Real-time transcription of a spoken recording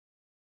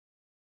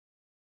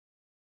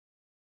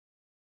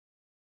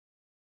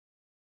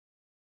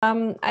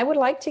I would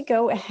like to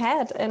go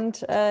ahead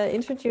and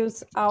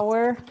introduce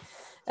our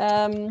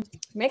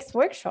next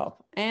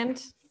workshop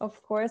and,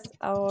 of course,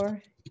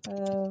 our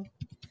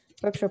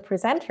workshop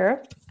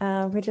presenter,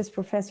 which is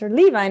Professor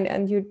Levine.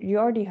 And you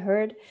already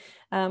heard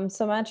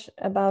so much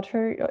about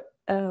her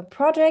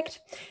project,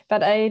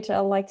 but I'd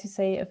like to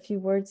say a few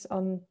words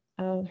on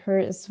her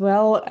as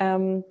well.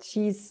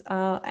 She's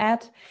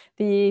at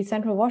the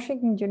Central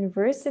Washington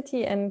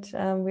University, and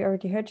we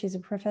already heard she's a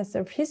professor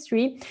of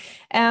history.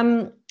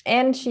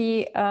 And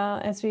she,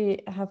 as we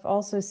have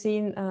also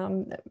seen,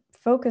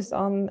 focused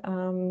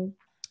on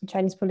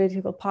Chinese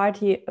political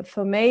party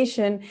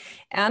formation.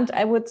 And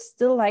I would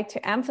still like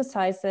to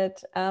emphasize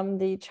that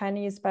the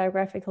Chinese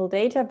biographical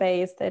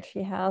database that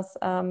she has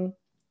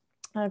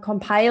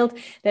compiled,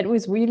 that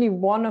was really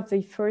one of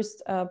the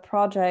first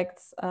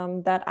projects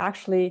that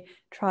actually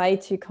try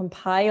to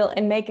compile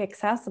and make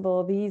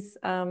accessible these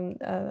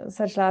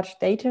such large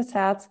data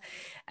sets,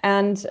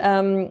 and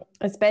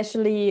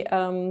especially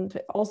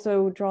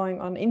also drawing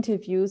on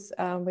interviews,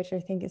 which I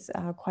think is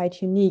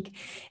quite unique.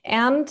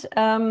 And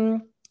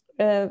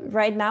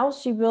right now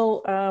she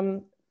will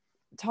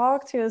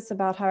talk to us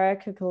about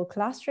hierarchical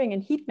clustering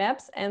and heat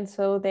maps. And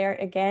so there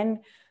again,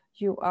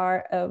 you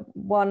are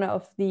one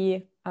of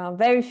the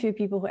very few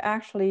people who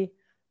actually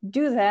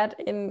do that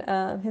in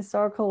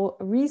historical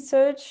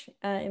research,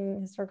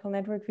 in historical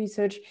network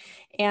research.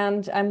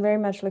 And I'm very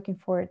much looking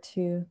forward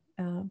to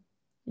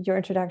your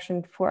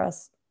introduction for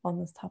us on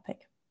this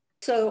topic.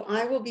 So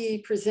I will be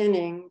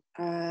presenting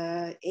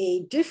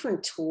a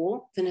different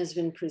tool than has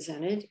been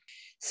presented.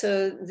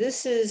 So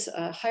this is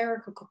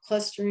hierarchical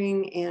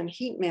clustering and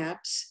heat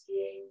maps.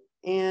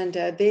 And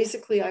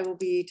basically, I will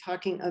be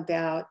talking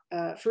about,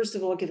 first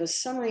of all, give a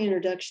summary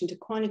introduction to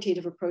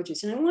quantitative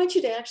approaches. And I want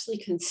you to actually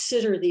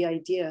consider the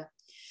idea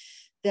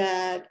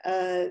that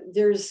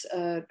there's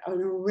an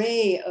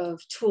array of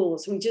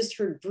tools. We just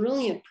heard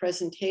brilliant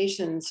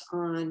presentations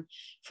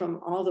from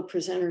all the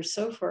presenters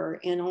so far,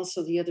 and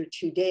also the other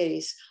 2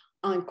 days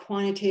on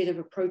quantitative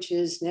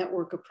approaches,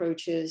 network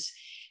approaches.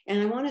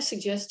 And I want to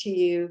suggest to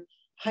you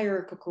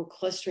hierarchical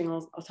clustering.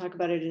 I'll talk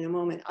about it in a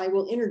moment. I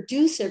will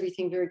introduce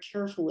everything very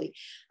carefully.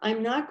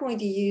 I'm not going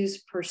to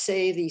use per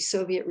se the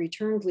Soviet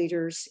returned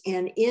leaders,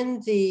 and in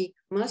the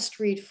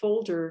must-read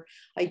folder,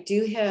 I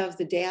do have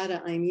the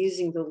data. I'm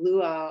using the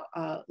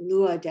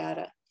Lua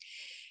data.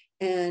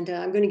 And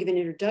I'm going to give an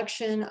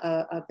introduction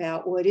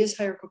about what is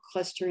hierarchical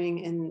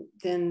clustering, and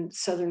then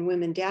Southern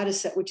Women data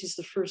set, which is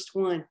the first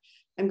one.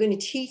 I'm going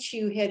to teach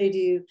you how to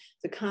do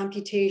the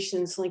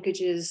computations,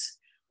 linkages.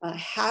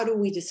 How do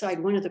we decide?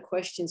 One of the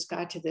questions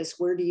got to this: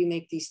 where do you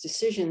make these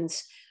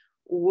decisions?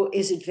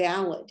 Is it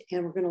valid?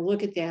 And we're going to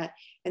look at that.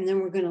 And then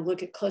we're going to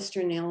look at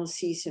cluster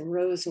analyses and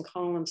rows and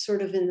columns.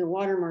 Sort of in the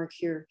watermark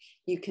here,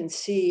 you can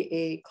see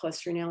a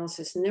cluster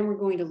analysis. And then we're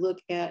going to look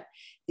at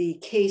the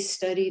case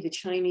study, the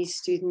Chinese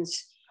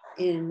students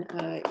in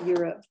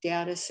Europe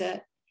data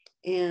set.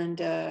 And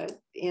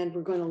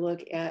we're going to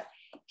look at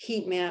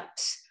heat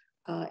maps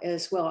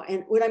as well.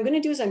 And what I'm going to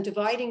do is I'm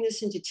dividing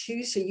this into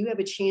 2 so you have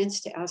a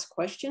chance to ask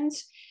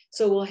questions.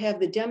 So we'll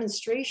have the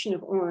demonstration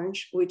of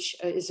Orange, which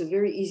is a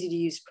very easy to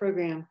use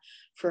program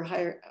for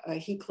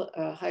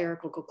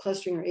hierarchical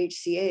clustering, or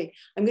HCA.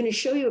 I'm going to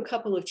show you a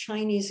couple of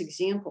Chinese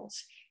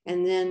examples,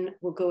 and then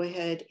we'll go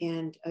ahead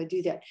and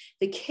do that.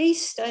 The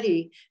case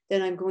study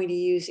that I'm going to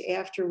use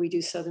after we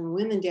do Southern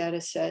Women data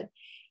set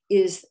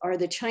are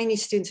the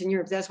Chinese students in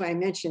Europe. That's why I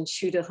mentioned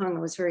Xu Deheng. I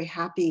was very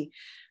happy,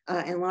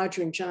 and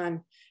Ladra and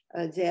John,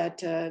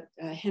 that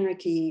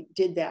Henrique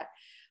did that.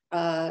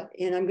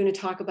 And I'm going to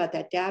talk about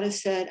that data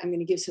set. I'm going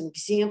to give some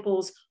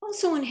examples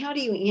also on how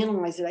do you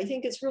analyze it. I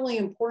think it's really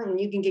important.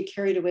 You can get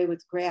carried away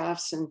with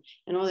graphs and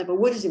all that, but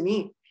what does it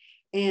mean?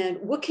 And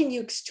what can you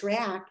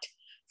extract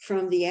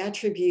from the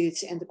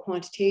attributes and the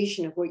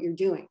quantitation of what you're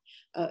doing?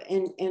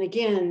 And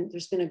again,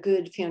 there's been a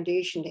good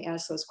foundation to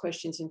ask those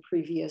questions in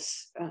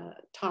previous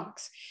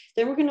talks.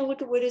 Then we're going to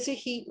look at what is a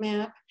heat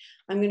map.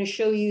 I'm going to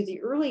show you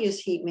the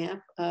earliest heat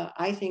map,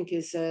 I think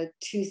is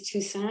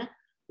Toussaint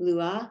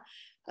Lua,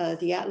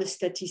 the Atlas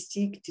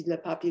Statistique de la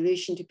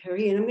Population de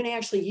Paris. And I'm going to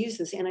actually use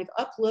this. And I've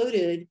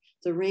uploaded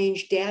the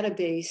range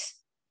database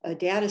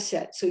data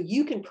set. So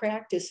you can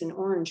practice in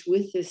Orange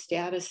with this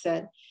data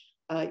set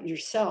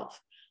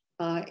yourself.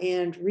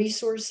 And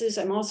resources,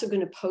 I'm also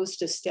going to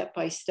post a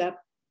step-by-step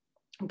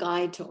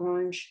guide to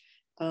Orange,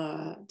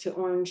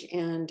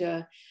 and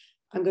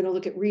I'm going to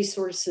look at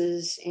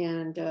resources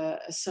and a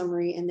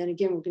summary. And then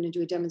again, we're going to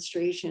do a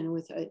demonstration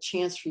with a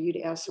chance for you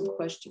to ask some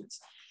questions.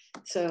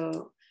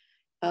 So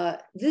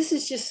this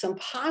is just some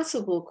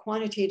possible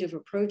quantitative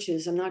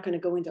approaches. I'm not going to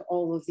go into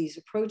all of these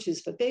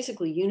approaches, but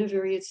basically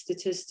univariate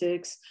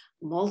statistics,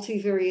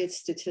 multivariate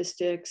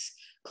statistics,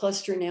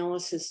 cluster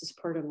analysis is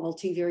part of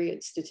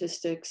multivariate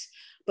statistics,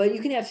 but you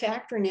can have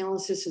factor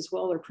analysis as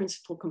well, or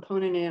principal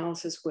component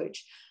analysis,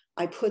 which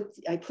I put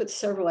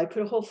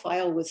a whole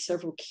file with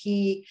several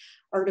key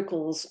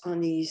articles on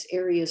these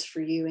areas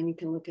for you. And you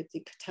can look at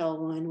the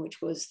Cattell one,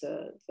 which was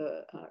the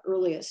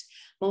earliest,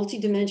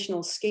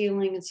 multidimensional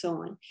scaling and so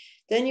on.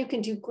 Then you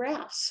can do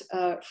graphs,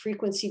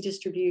 frequency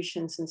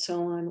distributions and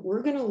so on.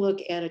 We're going to look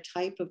at a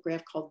type of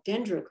graph called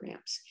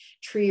dendrograms,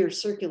 tree or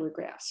circular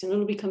graphs, and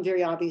it'll become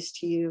very obvious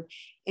to you.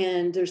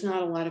 And there's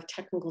not a lot of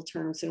technical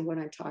terms in what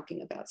I'm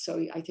talking about.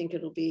 So I think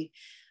it'll be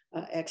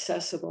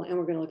accessible. And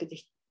we're going to look at the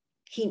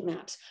heat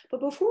maps. But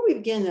before we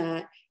begin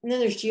that, and then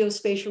there's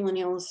geospatial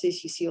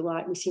analysis, you see a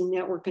lot. We see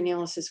network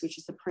analysis, which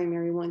is the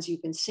primary ones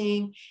you've been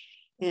seeing,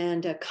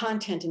 and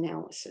content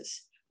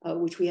analysis,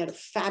 which we had a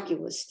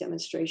fabulous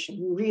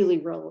demonstration, really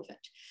relevant.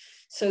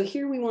 So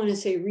here we want to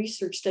say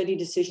research study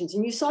decisions.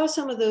 And you saw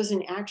some of those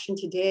in action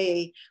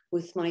today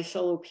with my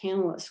fellow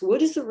panelists.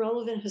 What is the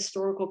relevant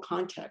historical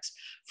context?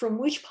 From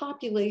which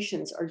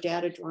populations are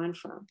data drawn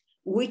from?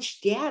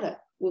 Which data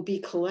will be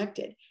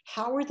collected?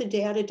 How are the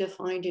data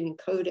defined and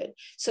encoded?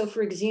 So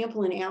for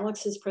example, in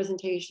Alex's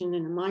presentation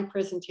and in my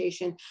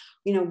presentation,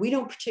 we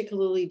don't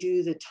particularly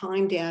do the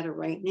time data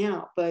right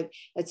now, but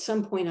at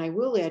some point I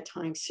will add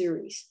time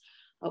series.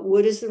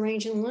 What is the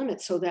range and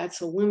limit? So that's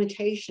a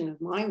limitation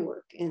of my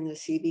work in the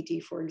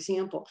CBD, for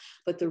example.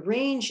 But the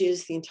range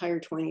is the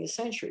entire 20th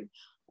century,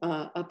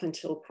 up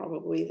until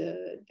probably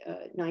the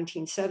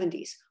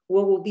 1970s.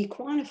 What will be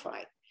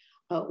quantified?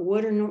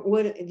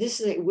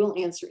 We'll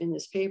answer in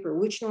this paper.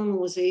 Which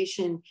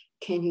normalization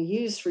can you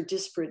use for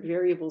disparate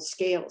variable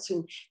scales?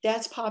 And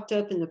that's popped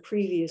up in the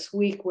previous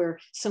week where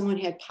someone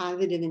had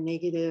positive and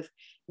negative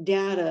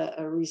data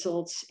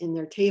results in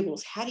their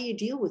tables. How do you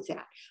deal with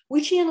that?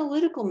 Which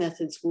analytical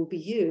methods will be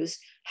used?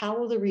 How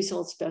will the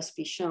results best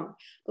be shown?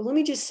 But let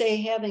me just say,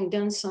 having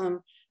done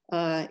some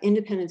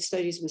independent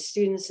studies with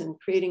students and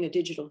creating a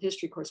digital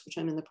history course, which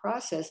I'm in the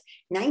process,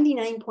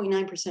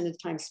 99.9% of the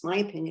time, it's my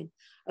opinion,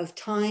 of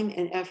time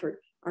and effort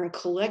are in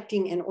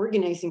collecting and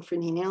organizing for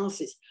the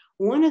analysis.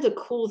 One of the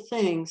cool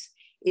things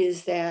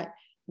is that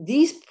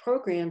these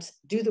programs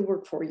do the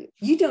work for you.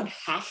 You don't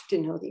have to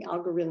know the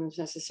algorithms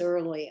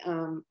necessarily,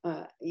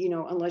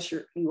 unless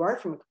you are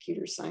from a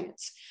computer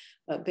science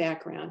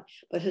background.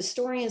 But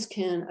historians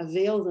can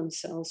avail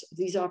themselves of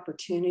these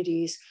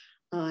opportunities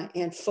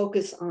and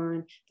focus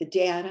on the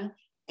data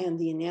and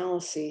the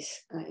analyses,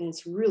 and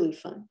it's really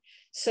fun.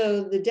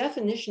 So the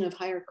definition of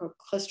hierarchical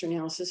cluster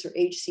analysis, or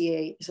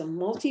HCA, is a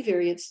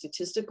multivariate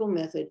statistical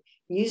method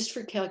used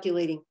for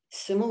calculating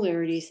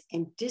similarities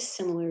and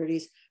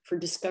dissimilarities for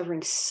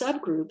discovering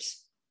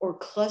subgroups or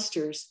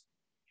clusters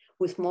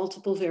with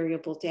multiple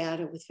variable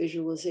data with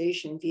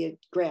visualization via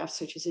graphs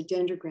such as a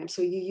dendrogram.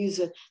 So you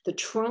use the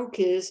trunk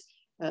is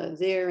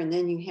there, and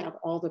then you have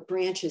all the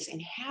branches,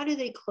 and how do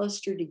they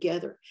cluster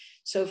together?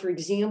 So for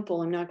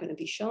example, I'm not going to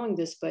be showing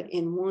this, but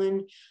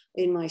in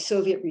my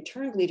Soviet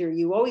returned leader,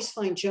 you always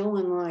find Zhou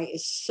Enlai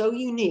is so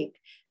unique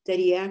that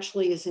he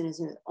actually is in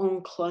his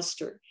own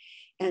cluster.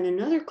 And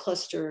another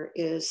cluster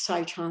is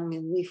Sai Chang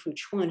and Li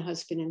Fuchuan,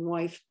 husband and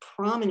wife,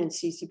 prominent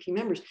CCP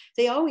members.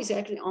 They always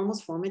actually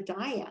almost form a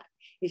dyad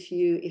if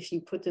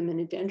you put them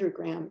in a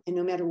dendrogram, and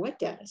no matter what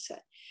data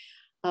set.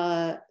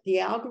 The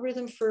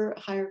algorithm for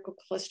hierarchical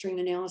clustering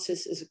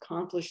analysis is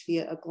accomplished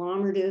via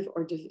agglomerative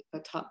or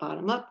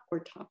top-bottom up or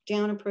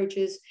top-down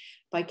approaches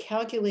by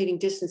calculating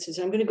distances.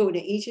 I'm going to go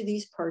into each of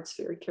these parts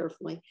very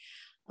carefully.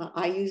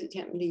 I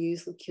happen to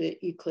use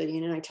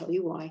Euclidean, and I tell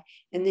you why.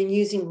 And then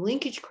using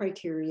linkage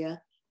criteria,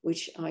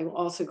 which I will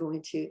also go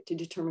into to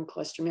determine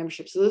cluster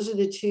membership. So those are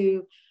the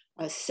two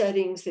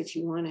settings that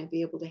you want to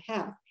be able to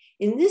have.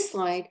 In this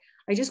slide,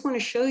 I just want to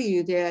show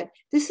you that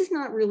this is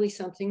not really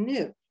something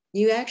new.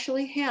 You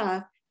actually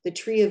have the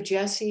tree of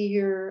Jesse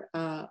here,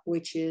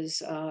 which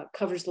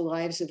covers the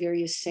lives of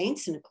various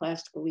saints and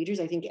classical leaders.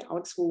 I think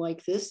Alex will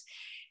like this.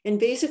 And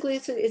basically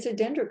it's a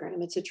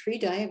dendrogram. It's a tree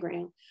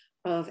diagram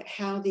of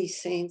how these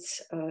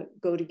saints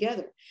go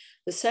together.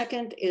 The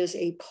second is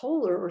a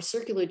polar or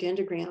circular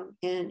dendrogram.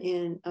 And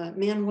in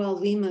Manuel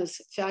Lima's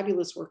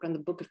fabulous work on the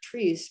Book of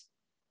Trees,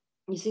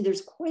 you see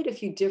there's quite a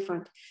few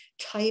different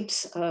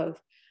types of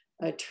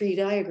a tree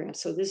diagram.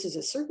 So this is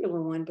a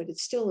circular one, but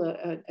it's still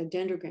a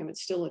dendrogram.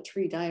 It's still a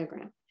tree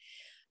diagram.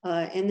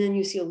 And then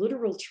you see a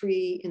literal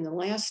tree in the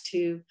last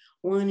two.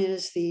 One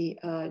is the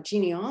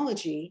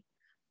genealogy.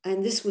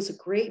 And this was a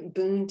great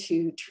boon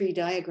to tree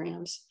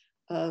diagrams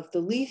of the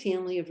Lee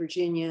family of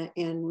Virginia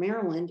and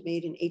Maryland,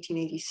 made in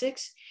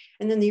 1886.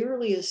 And then the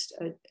earliest,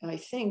 I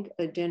think,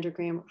 a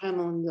dendrogram,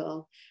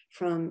 Ramon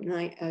from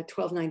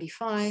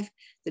 1295,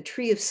 the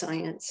tree of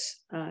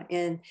science.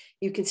 And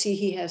you can see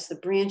he has the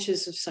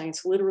branches of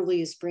science, literally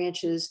as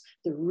branches,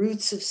 the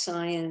roots of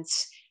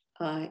science.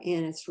 And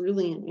it's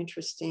really an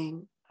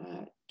interesting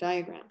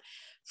diagram.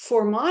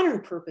 For modern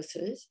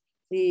purposes,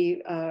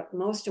 the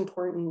most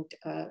important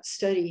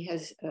study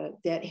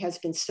that has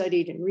been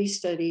studied and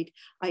restudied.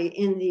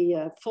 In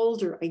the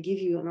folder, I give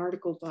you an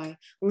article by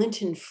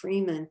Linton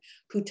Freeman,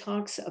 who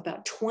talks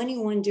about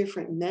 21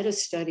 different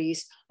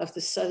meta-studies of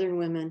the Southern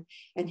women.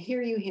 And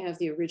here you have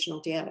the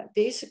original data.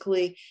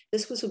 Basically,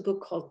 this was a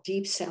book called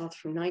Deep South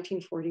from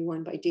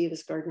 1941 by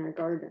Davis Gardner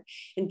Gardner.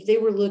 And they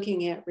were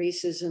looking at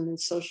racism and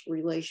social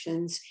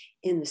relations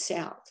in the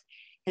South.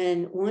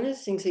 And one of the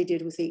things they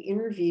did was they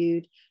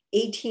interviewed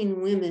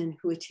 18 women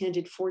who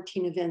attended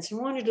 14 events and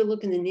wanted to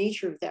look in the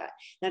nature of that.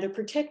 Now, to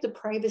protect the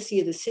privacy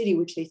of the city,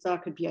 which they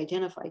thought could be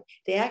identified,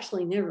 they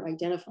actually never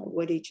identify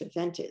what each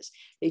event is.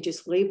 They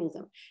just label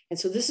them. And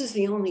so this is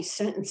the only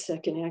sentence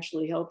that can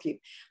actually help you.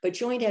 But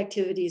joint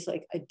activities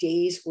like a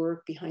day's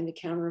work behind the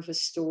counter of a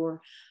store,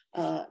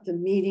 the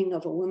meeting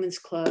of a women's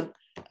club,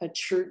 a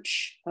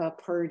church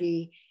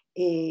party,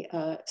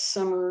 a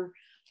supper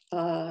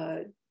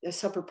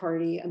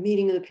party, a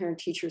meeting of the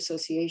Parent-Teacher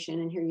Association,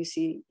 and here you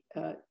see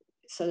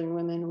Southern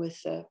women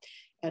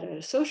at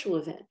a social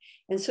event.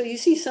 And so you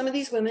see some of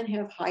these women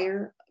have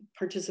higher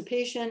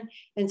participation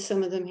and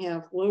some of them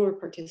have lower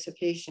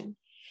participation.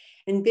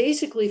 And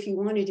basically, if you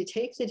wanted to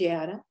take the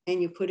data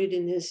and you put it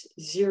in this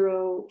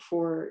 0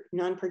 for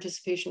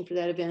non-participation for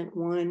that event,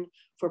 1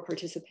 for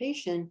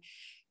participation,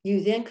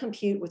 you then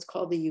compute what's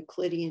called the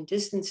Euclidean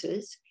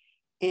distances.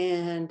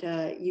 And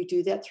you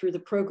do that through the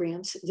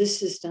programs.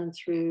 This is done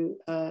through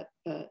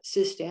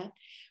SysStat,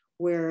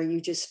 where you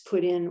just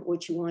put in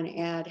what you want to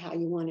add, how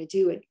you want to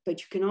do it.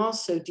 But you can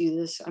also do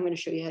this. I'm going to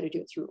show you how to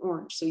do it through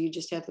Orange. So you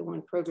just have the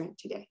one program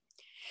today.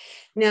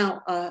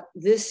 Now,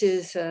 this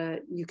is,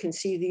 you can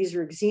see these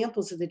are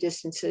examples of the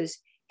distances,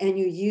 and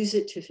you use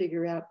it to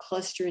figure out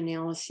cluster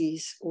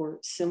analyses or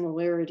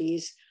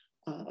similarities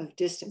of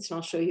distance. And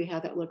I'll show you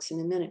how that looks in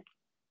a minute.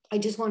 I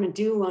just want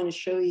to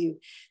show you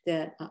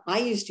that I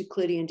used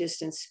Euclidean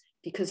distance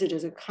because it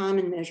is a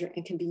common measure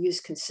and can be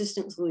used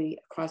consistently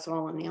across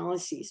all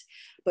analyses.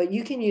 But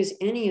you can use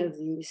any of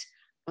these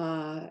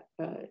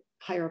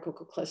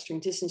hierarchical clustering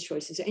distance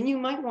choices. And you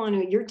might want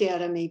to, your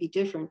data may be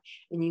different,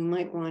 and you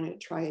might want to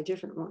try a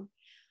different one.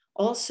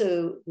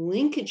 Also,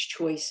 linkage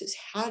choices.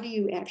 How do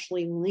you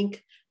actually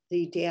link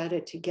the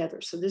data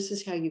together? So this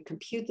is how you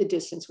compute the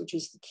distance, which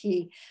is the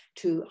key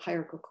to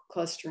hierarchical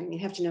clustering. You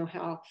have to know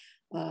how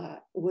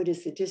what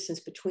is the distance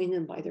between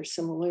them by their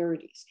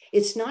similarities.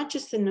 It's not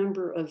just the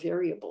number of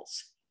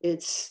variables.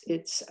 It's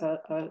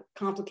a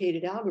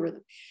complicated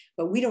algorithm,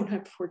 but we don't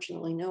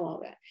unfortunately know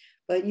all that.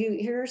 But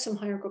here are some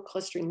hierarchical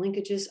clustering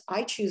linkages.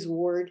 I choose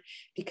Ward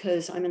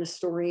because I'm an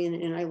historian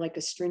and I like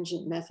a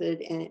stringent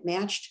method, and it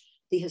matched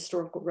the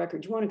historical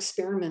record. You want to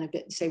experiment a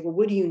bit and say, well,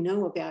 what do you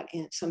know about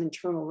some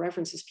internal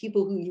references?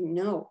 People who you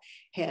know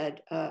had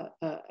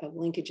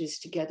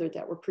linkages together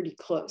that were pretty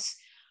close.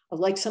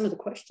 Like some of the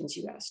questions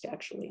you asked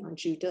actually on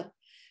Judah.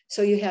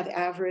 So you have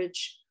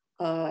average,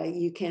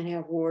 you can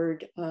have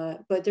Ward,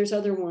 but there's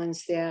other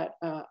ones that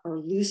are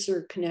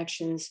looser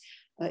connections.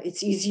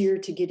 It's easier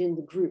to get in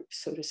the group,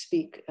 so to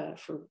speak,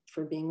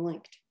 for being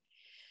linked.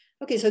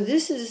 Okay, so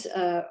this is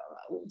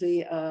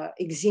the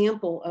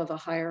example of a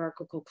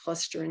hierarchical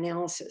cluster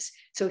analysis.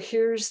 So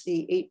here's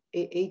the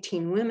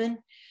 18 women.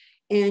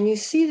 And you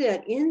see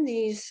that in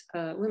these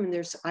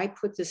women, I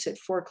put this at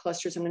 4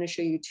 clusters. I'm going to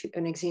show you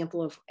an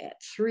example of at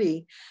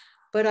 3.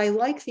 But I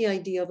like the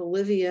idea of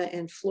Olivia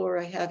and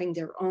Flora having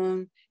their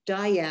own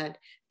dyad,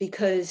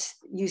 because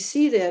you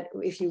see that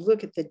if you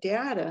look at the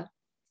data,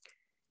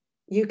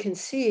 you can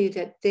see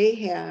that they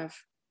have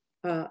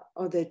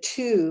the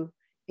 2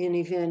 in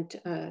event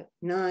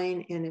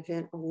 9 and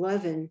event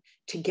 11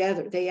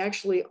 together. They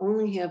actually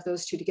only have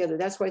those 2 together.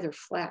 That's why they're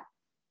flat,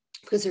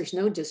 because there's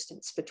no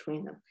distance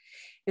between them.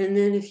 And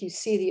then if you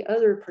see the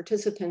other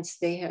participants,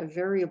 they have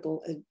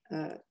variable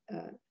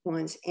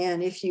ones.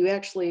 And if you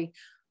actually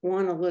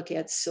want to look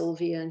at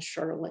Sylvia and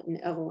Charlotte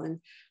and Evelyn,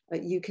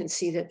 you can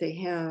see that they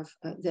have,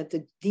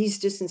 these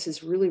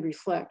distances really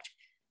reflect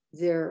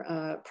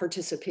their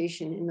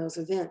participation in those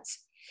events.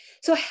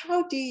 So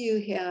how do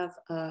you have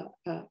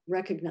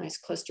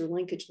recognized cluster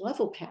linkage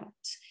level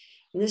patterns?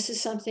 And this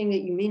is something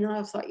that you may not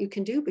have thought you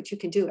can do, but you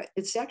can do it.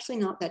 It's actually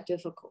not that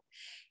difficult.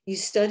 You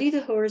study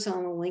the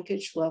horizontal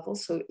linkage level.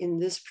 So in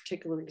this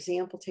particular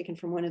example, taken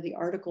from one of the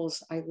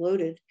articles I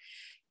loaded,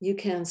 you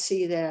can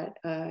see that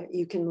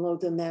you can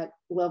load them at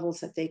levels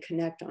that they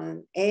connect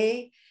on.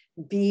 A,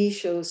 B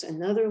shows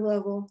another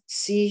level,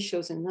 C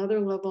shows another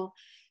level.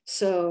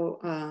 So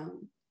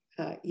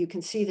you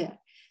can see that.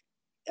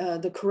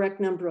 The correct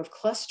number of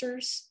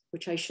clusters,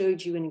 which I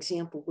showed you an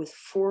example with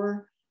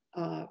 4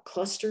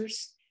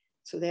 clusters.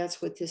 So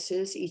that's what this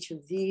is. Each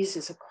of these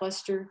is a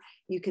cluster.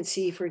 You can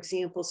see, for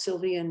example,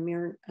 Sylvia and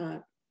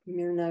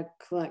Myrna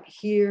collect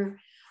here,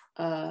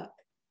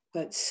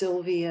 but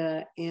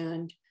Sylvia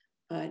and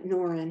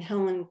Nora and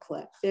Helen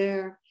collect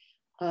there.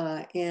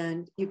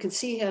 And you can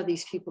see how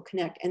these people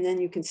connect. And then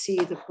you can see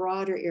the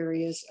broader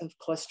areas of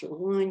cluster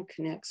 1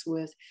 connects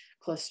with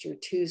cluster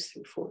 2s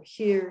through 4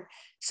 here.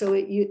 So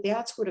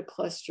that's what a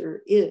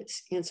cluster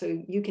is. And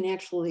so you can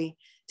actually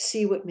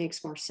see what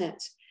makes more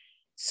sense.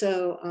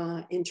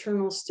 So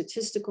internal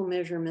statistical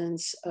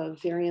measurements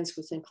of variance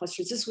within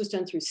clusters. This was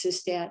done through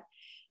SysStat.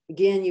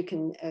 Again, you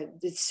can,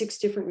 it's 6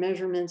 different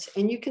measurements,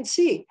 and you can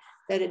see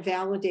that it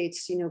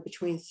validates, you know,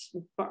 between,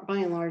 by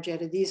and large,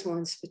 out of these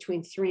ones,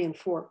 between 3 and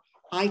 4.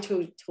 I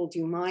told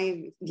you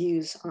my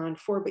views on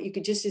 4, but you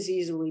could just as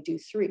easily do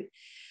 3.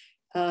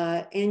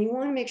 And you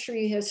want to make sure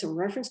you have some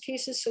reference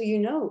cases so you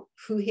know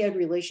who had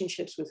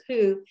relationships with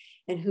who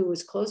and who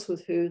was close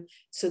with who,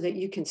 so that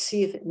you can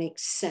see if it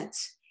makes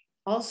sense.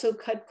 Also,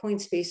 cut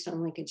points based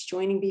on linkage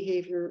joining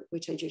behavior,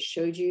 which I just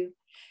showed you.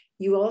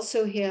 You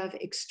also have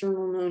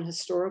external known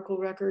historical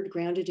record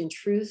grounded in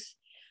truth,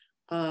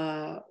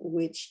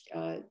 which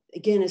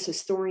again, as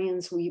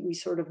historians, we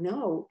sort of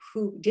know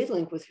who did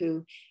link with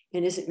who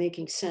and is it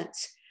making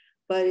sense.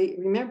 But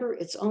remember,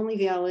 it's only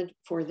valid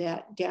for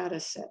that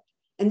data set.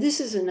 And this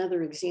is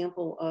another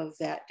example of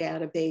that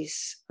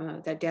database,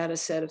 that data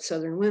set of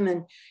Southern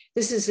women.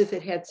 This is if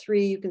it had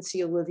 3, you can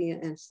see Olivia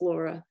and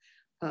Flora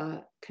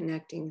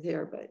connecting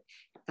there. But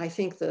I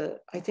think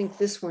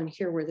this one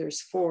here where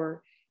there's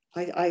 4,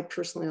 I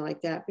personally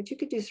like that, but you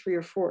could do 3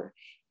 or 4.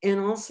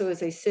 And also,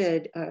 as I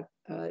said,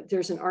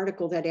 there's an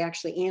article that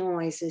actually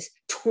analyzes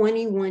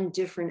 21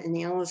 different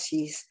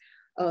analyses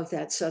of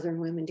that Southern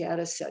women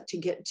data set to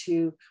get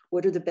to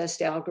what are the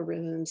best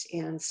algorithms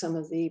and some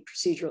of the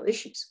procedural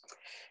issues.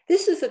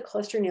 This is a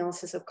cluster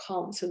analysis of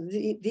columns. So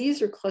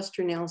these are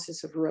cluster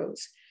analysis of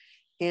rows.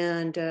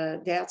 And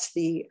that's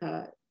the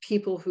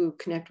people who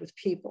connect with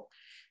people.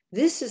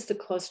 This is the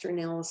cluster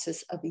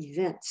analysis of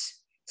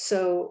events.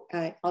 So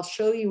I'll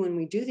show you when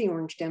we do the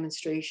orange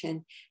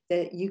demonstration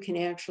that you can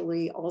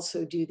actually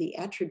also do the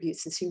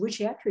attributes and see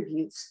which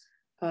attributes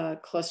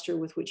cluster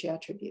with which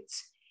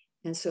attributes.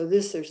 And so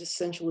there's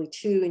essentially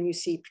 2, and you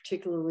see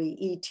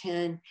particularly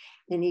E10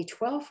 and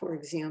E12, for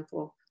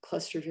example,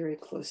 cluster very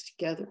close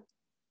together.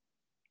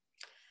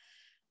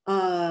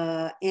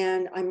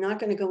 And I'm not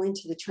going to go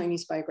into the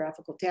Chinese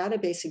biographical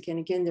database.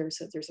 Again,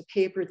 there's a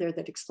paper there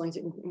that explains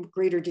it in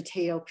greater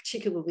detail,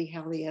 particularly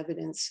how the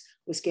evidence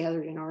was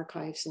gathered in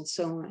archives and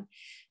so on.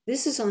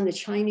 This is on the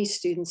Chinese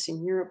students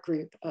in Europe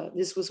group.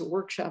 This was a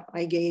workshop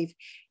I gave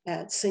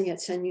at Sun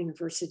Yat-sen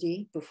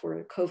University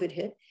before COVID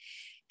hit.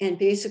 And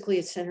basically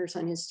it centers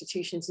on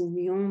institutions in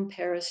Lyon,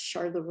 Paris,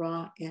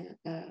 Charleroi, and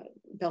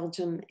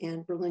Belgium,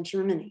 and Berlin,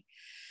 Germany.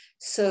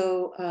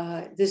 So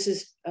this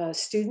is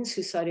students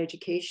who sought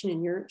education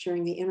in Europe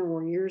during the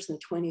interwar years in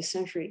the 20th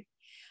century.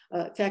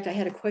 In fact, I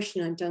had a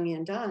question on Dung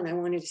Yan Da, and I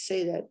wanted to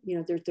say that, you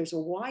know, there's a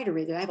wide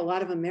array there. I have a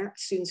lot of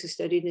students who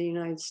studied in the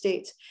United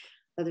States.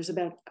 There's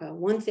about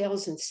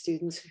 1,000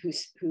 students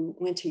who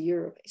went to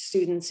Europe,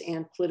 students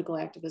and political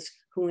activists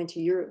who went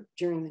to Europe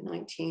during the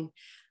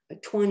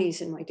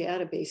 1920s in my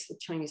database, the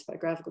Chinese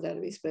biographical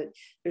database, but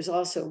there's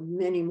also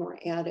many more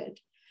added.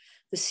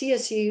 The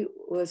CSE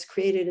was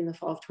created in the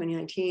fall of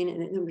 2019,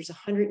 and it numbers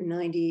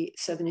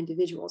 197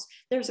 individuals.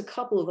 There's a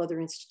couple of other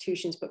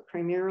institutions, but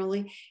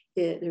primarily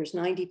there's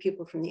 90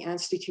 people from the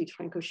Institut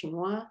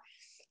Franco-Chinois.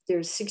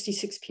 There's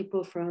 66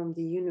 people from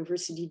the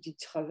Université du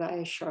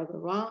Travail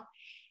Charleroi.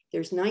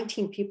 There's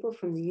 19 people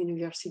from the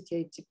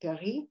Université de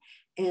Paris,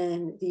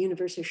 and the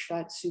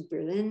Universität zu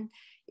Berlin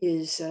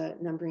is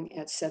numbering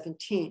at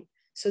 17.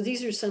 So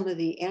these are some of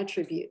the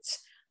attributes.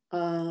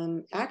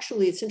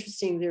 Actually, it's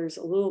interesting, there's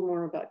a little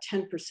more, about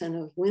 10%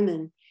 of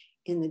women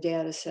in the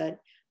data set.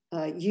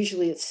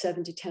 Usually it's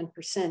 7 to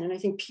 10%. And I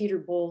think Peter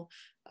Bull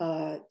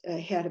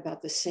had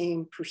about the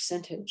same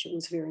percentage. It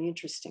was very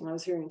interesting. I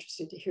was very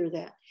interested to hear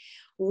that.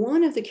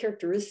 One of the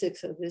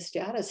characteristics of this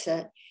data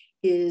set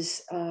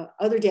is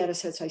other data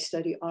sets I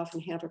study often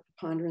have a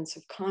preponderance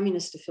of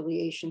communist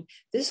affiliation.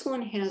 This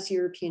one has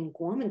European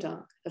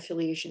Kuomintang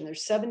affiliation.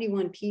 There's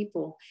 71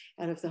 people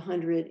out of the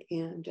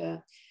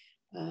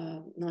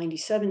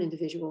 197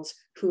 individuals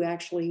who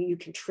actually you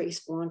can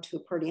trace belong to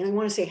a party. And I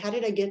want to say, how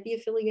did I get the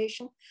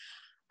affiliation?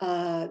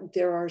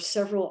 There are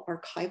several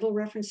archival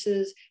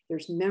references.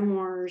 There's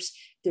memoirs.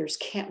 There's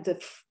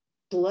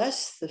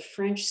bless the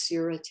French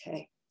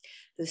Sûreté.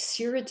 The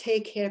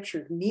Sûreté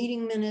captured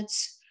meeting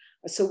minutes.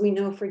 So we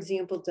know, for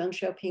example, Deng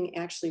Xiaoping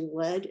actually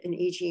led an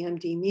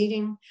EGMD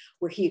meeting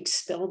where he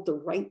expelled the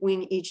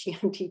right-wing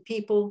EGMD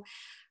people.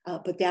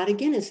 But that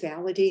again is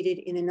validated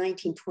in a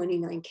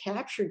 1929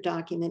 captured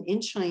document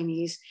in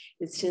Chinese.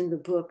 It's in the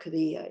book,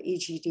 the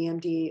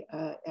EGDMD.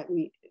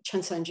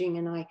 Chen Sanjing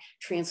and I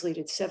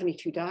translated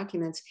 72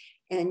 documents,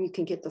 and you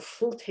can get the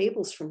full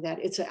tables from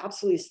that. It's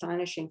absolutely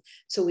astonishing.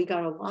 So we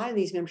got a lot of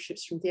these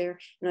memberships from there.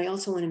 And I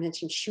also want to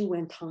mention Xu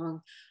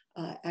Wentang,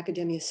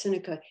 Academia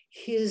Sinica,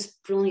 his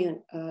brilliant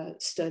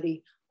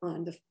study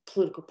on the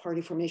political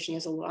party formation. He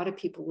has a lot of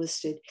people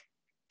listed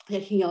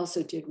that he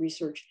also did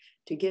research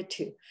to get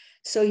to.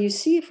 So you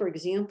see, for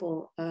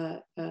example,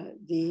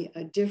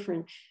 the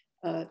different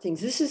things.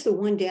 This is the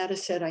one data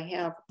set I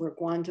have where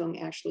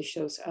Guangdong actually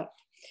shows up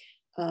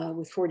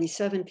with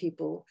 47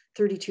 people,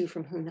 32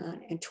 from Hunan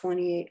and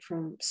 28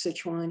 from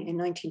Sichuan and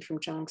 19 from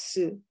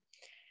Jiangsu.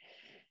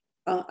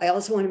 I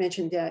also want to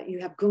mention that you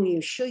have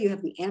Gongyu-Shi, you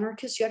have the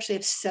anarchists. You actually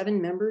have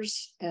 7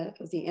 members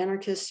of the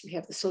anarchists. You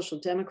have the Social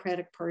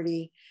Democratic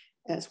Party,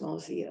 as well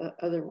as the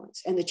other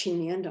ones, and the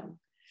Qingyandong.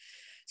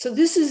 So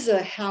this is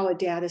how a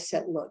data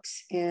set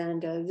looks.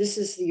 And this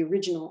is the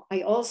original.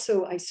 I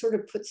sort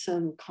of put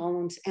some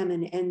columns M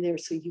and N there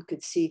so you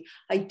could see.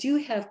 I do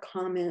have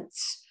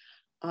comments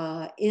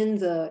in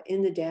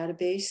the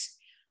database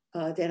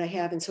that I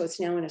have. And so it's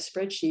now in a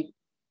spreadsheet.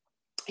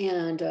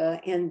 And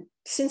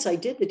since I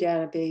did the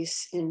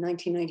database in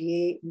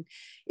 1998, and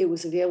it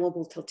was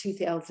available till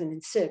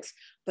 2006,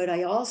 but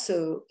I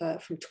also,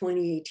 from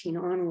 2018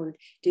 onward,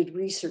 did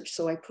research.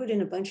 So I put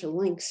in a bunch of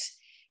links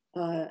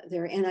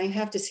there. And I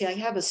have to say, I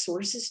have a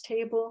sources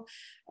table.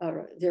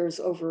 There's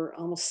over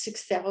almost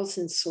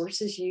 6,000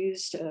 sources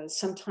used,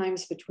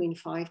 sometimes between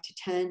 5 to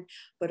 10,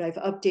 but I've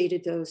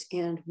updated those.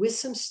 And with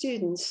some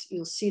students,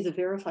 you'll see the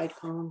verified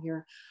column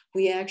here,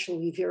 we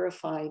actually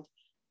verified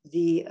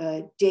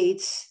the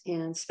dates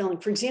and spelling.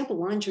 For example,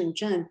 Lan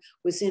Junzhen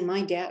was in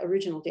my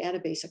original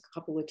database a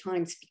couple of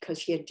times because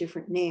she had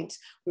different names.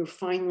 We were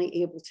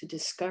finally able to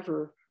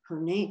discover her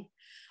name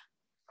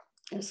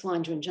as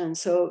Lan Junzhen.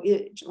 So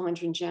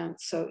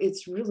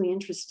it's really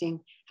interesting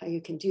how you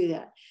can do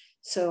that.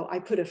 So I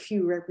put a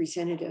few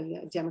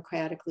representative,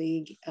 Democratic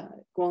League,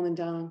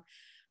 Kuomintang,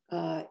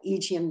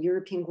 EGM,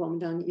 European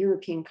Kuomintang,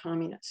 European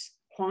Communists.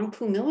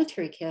 Huangpu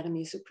Military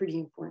Academy is a pretty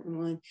important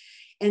one.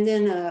 And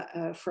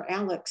then for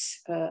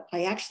Alex,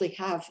 I actually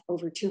have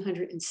over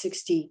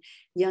 260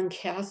 young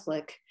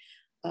Catholic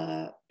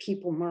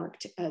people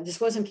marked. This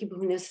wasn't people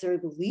who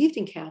necessarily believed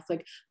in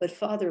Catholic, but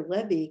Father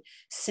Levy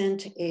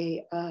sent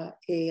gave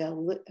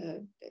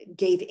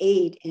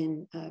aid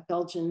in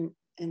Belgium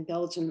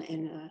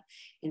and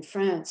in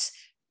France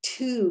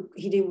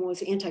he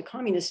was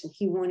anti-communist and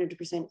he wanted to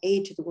present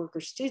aid to the worker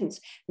students.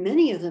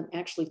 Many of them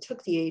actually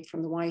took the aid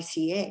from the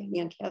YCA, the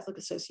Young Catholic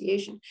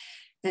Association.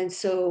 And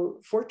so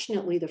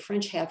fortunately, the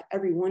French have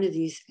every one of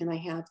these, and I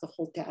have the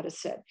whole data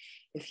set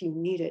if you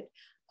need it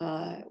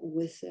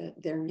with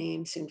their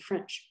names in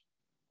French.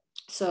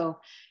 So,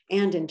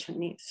 and in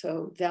Chinese,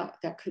 so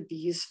that could be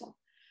useful.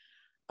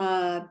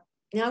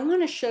 Now I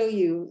want to show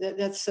you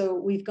so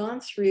we've gone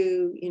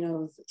through,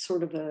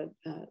 sort of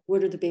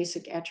what are the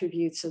basic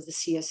attributes of the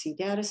CSC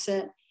data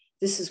set.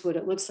 This is what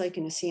it looks like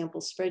in a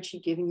sample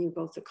spreadsheet, giving you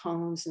both the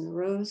columns and the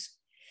rows.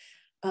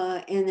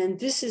 And then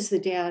this is the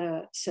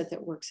data set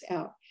that works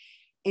out.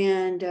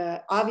 And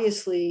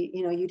obviously,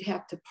 you'd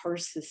have to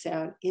parse this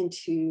out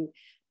into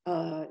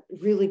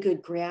really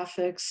good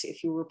graphics.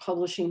 If you were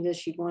publishing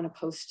this, you'd want to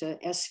post a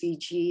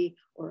SVG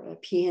or a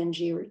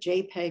PNG or a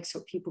JPEG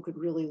so people could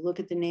really look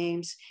at the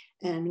names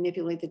and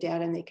manipulate the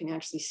data and they can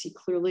actually see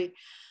clearly.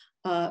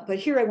 But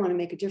here I want to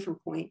make a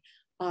different point.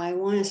 I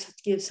want to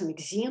give some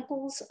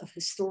examples of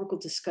historical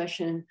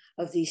discussion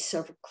of these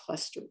several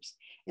clusters.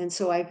 And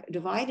so I've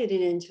divided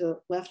it into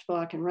left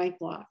block and right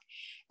block.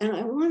 And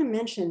I want to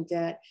mention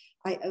that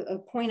a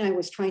point I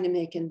was trying to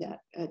make in that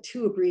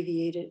too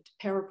abbreviated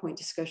PowerPoint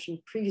discussion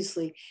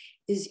previously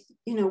is,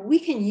 we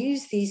can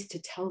use these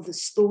to tell the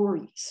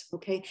stories,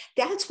 okay?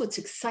 That's what's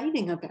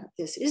exciting about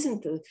this,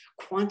 isn't the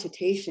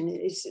quantitation.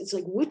 It's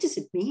like, what does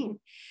it mean?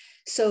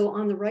 So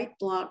on the right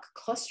block,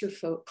 clusters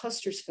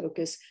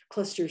focus,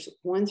 clusters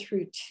 1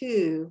 through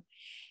 2,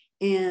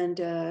 and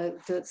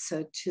that's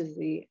to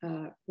the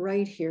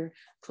right here,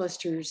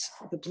 clusters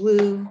the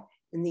blue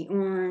and the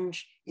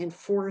orange and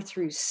 4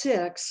 through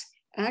 6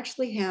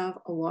 actually have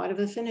a lot of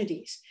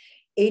affinities.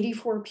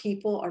 84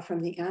 people are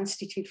from the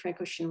Institut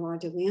Franco-Chinois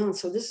de Lyon.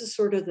 So this is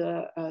sort of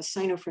the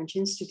Sino-French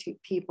Institute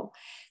people.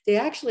 They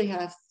actually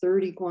have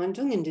 30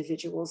 Guangdong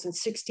individuals and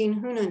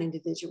 16 Hunan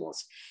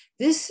individuals.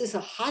 This is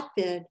a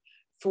hotbed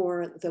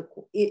for the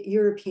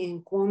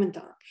European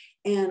Kuomintang.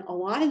 And a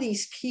lot of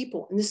these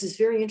people, and this is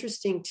very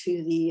interesting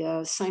to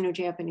the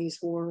Sino-Japanese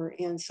War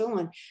and so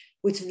on,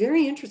 what's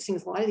very interesting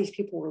is a lot of these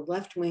people were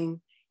left-wing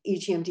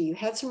EGMD. You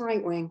had some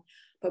right-wing,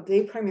 but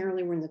they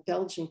primarily were in the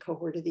Belgian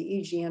cohort of the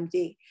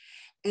EGMD.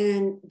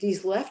 And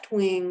these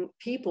left-wing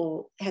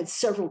people had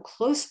several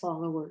close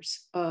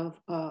followers of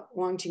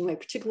Wang Jingwei,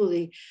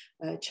 particularly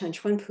Chen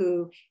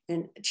Chuanpu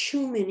and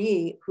Chu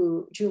Minyi,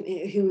 who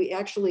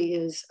actually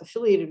is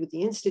affiliated with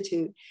the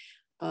Institute,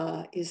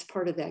 is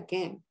part of that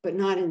gang, but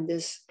not in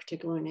this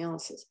particular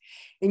analysis.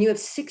 And you have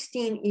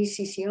 16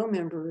 ECCO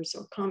members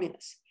or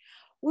communists.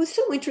 What's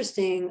so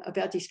interesting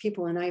about these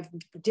people, and I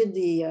did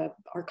the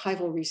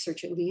archival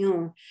research at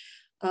Lyon,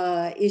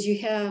 is you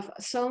have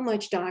so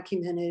much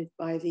documented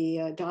by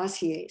the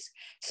dossiers.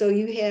 So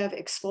you have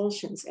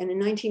expulsions. And in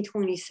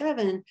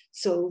 1927,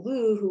 So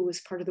Lu, who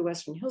was part of the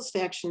Western Hills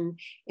faction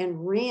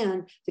and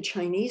ran the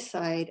Chinese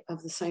side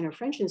of the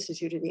Sino-French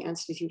Institute of the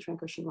Institut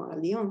Franco-Chinois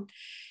à Lyon,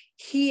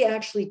 he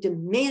actually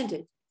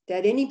demanded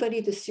that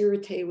anybody the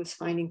Sûreté was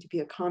finding to be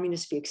a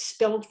communist be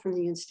expelled from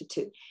the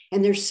Institute.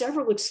 And there's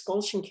several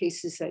expulsion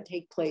cases that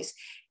take place.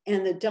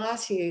 And the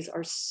dossiers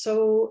are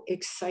so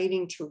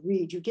exciting to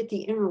read. You get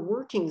the inner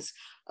workings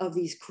of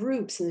these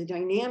groups and the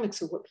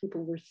dynamics of what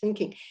people were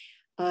thinking.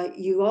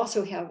 You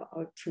also have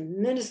a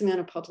tremendous amount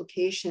of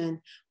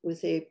publication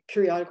with a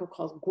periodical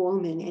called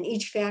Guomin, and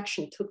each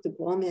faction took the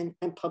Guomin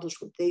and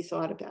published what they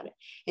thought about it.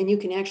 And you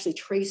can actually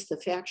trace the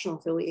factional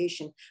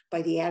affiliation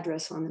by the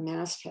address on the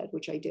masthead,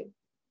 which I did.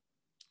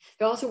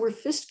 There also were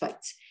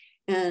fistfights,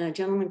 and a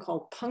gentleman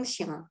called Peng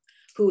Xiang,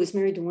 who was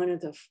married to one of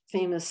the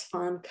famous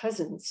Fan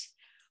cousins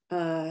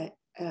and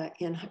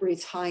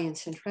rates high in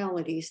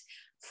centralities.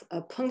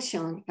 Peng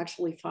Xiang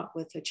actually fought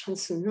with Chen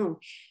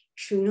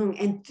Shunung,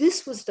 and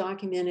this was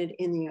documented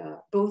in the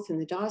both in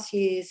the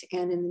dossiers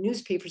and in the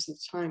newspapers at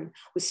the time.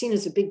 Was seen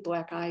as a big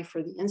black eye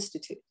for the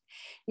Institute.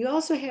 You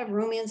also have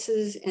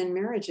romances and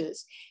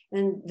marriages,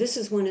 and this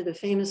is one of the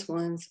famous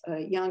ones,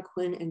 Yang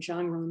Qin and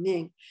Zhang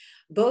Roming.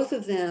 Both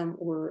of them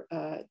were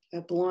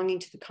belonging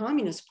to the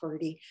Communist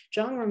Party.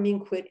 Zhang Roming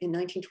quit in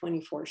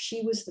 1924.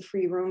 She was the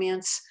free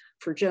romance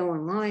for Zhou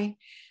Enlai.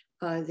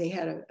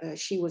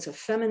 She was a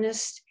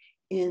feminist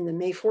in the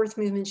May 4th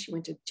movement. She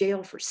went to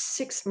jail for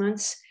 6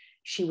 months.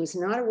 She was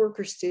not a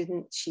worker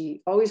student.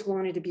 She always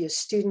wanted to be a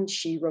student.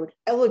 She wrote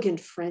elegant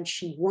French.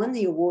 She won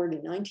the award in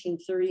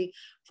 1930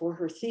 for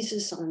her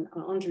thesis on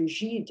André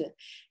Gide.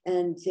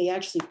 And they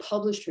actually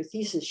published her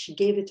thesis. She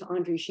gave it to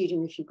André Gide.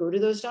 And if you go to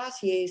those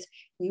dossiers,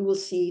 you will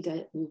see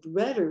that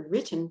letter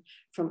written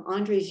from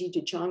André Gide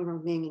to Zhang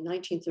Roming in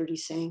 1930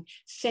 saying,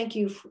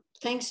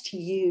 thanks to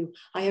you,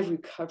 I have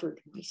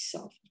recovered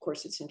myself. Of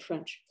course, it's in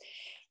French.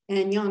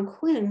 And Yang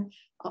Qin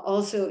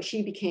also,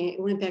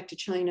 went back to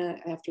China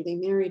after they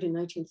married in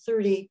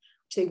 1930,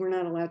 which they were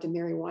not allowed to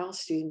marry while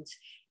students.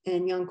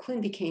 And Yang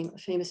Qin became a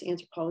famous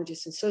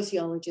anthropologist and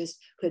sociologist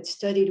who had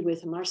studied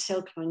with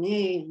Marcel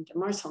Carnet and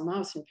Marcel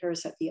Mauss in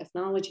Paris at the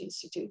Ethnology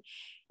Institute.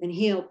 And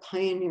he helped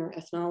pioneer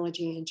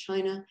ethnology in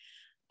China.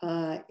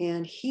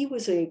 And he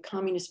was a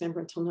communist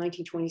member until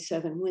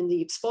 1927. When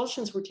the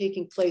expulsions were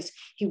taking place,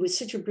 he was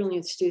such a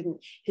brilliant student.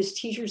 His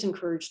teachers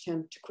encouraged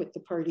him to quit the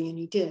party, and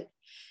he did.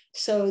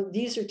 So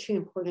these are two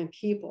important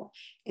people.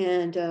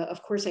 And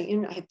of course, I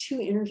have 2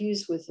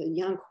 interviews with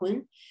Yang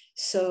Qin.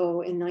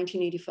 So in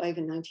 1985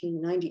 and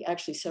 1990,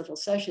 actually several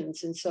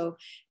sessions. And so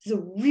it's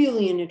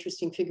really an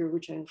interesting figure,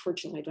 which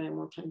unfortunately I don't have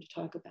more time to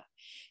talk about.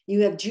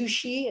 You have Zhu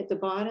Xi at the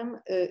bottom,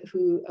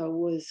 who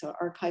was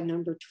archive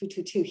number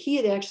 222. He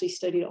had actually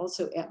studied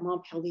also at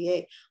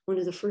Montpellier, one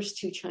of the first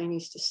 2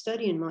 Chinese to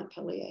study in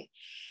Montpellier.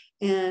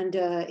 And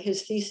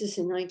his thesis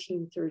in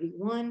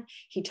 1931,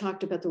 he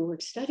talked about the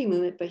work study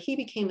movement, but he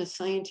became a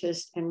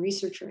scientist and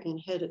researcher and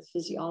head of the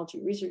Physiology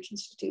Research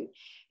Institute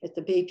at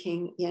the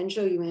Beiping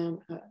Yanzhou Yuan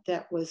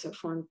that was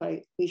formed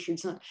by Li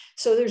Shizhen.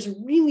 So there's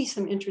really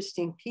some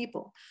interesting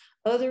people.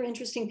 Other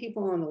interesting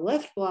people on the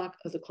left block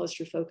of the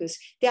cluster focus,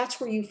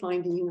 that's where you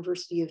find the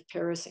University of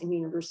Paris and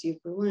University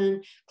of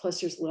Berlin,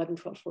 clusters 11,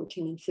 12,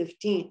 14, and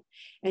 15.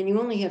 And you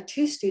only have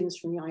 2 students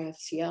from the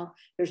IFCL.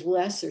 There's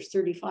less, there's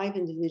 35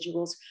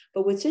 individuals.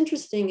 But what's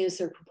interesting is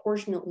they're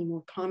proportionately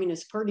more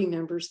Communist Party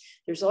members.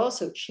 There's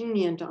also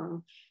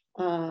Qingniandang,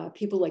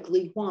 people like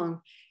Li Huang,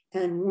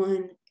 and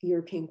 1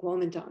 European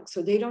Guomindang.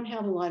 So they don't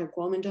have a lot of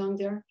Guomindang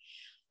there.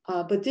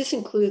 But this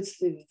includes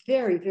the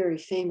very, very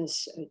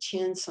famous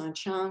Qian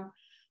Sanchang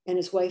and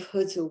his wife He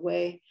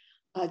Ziwei.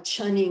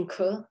 Chen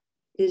Yingke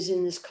is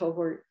in this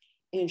cohort,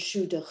 and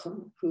Xu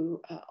Deheng, who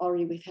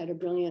already we've had a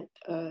brilliant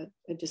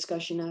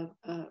discussion of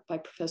by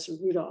Professor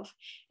Rudolph.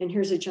 And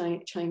here's a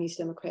giant Chinese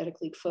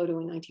Democratic League photo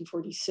in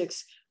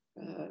 1946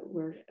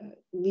 where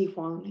Li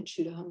Huang and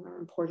Xu Deheng are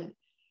important.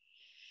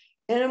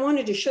 And I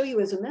wanted to show you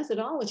as a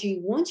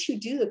methodology, once you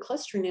do the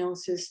cluster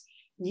analysis,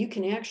 you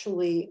can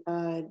actually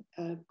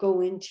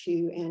go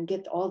into and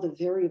get all the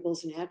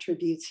variables and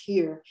attributes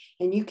here,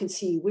 and you can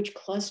see which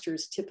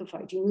clusters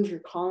typified. You move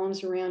your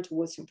columns around to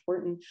what's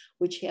important,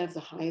 which have the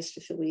highest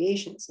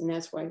affiliations, and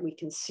that's why we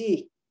can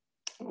see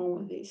all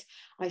of these.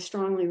 I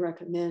strongly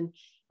recommend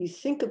you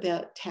think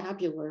about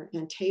tabular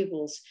and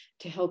tables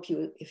to help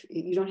you. If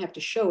you don't have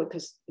to show it,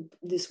 because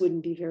this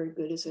wouldn't be very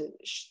good as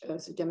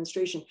a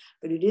demonstration,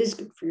 but it is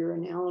good for your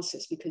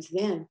analysis, because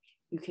then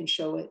you can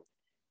show it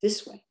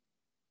this way.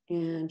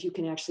 And you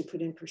can actually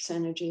put in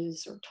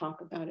percentages or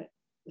talk about it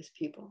with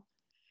people.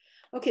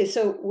 Okay,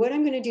 so what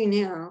I'm going to do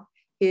now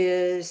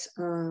is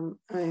I'm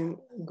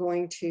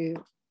going to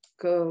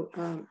go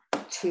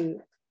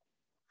to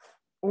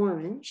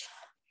Orange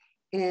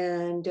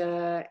and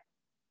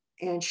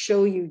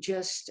show you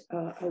just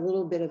a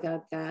little bit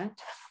about that.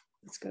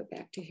 Let's go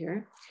back to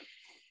here.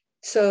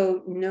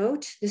 So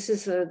note, this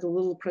is the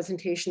little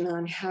presentation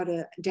on how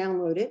to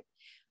download it.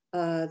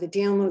 The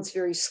download's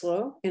very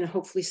slow, and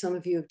hopefully some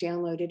of you have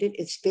downloaded it.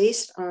 It's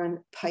based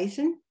on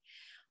Python.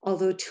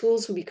 Although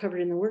tools will be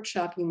covered in the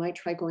workshop, you might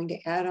try going to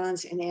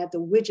add-ons and add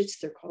the widgets.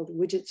 They're called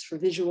widgets for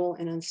visual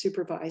and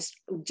unsupervised.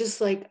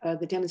 Just like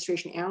the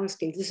demonstration Alex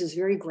gave, this is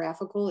very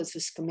graphical. It's a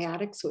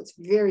schematic, so it's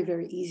very,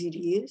 very easy to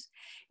use.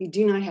 You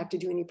do not have to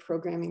do any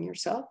programming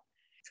yourself.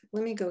 So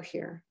let me go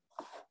here.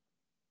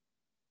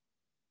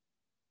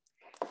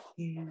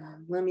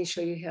 And let me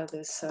show you how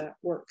this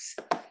works.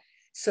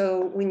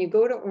 So when you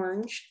go to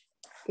Orange,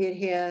 it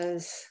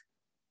has,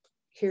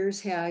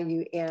 here's how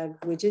you add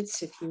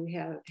widgets if you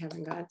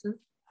haven't got them.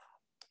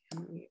 And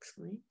let me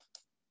explain.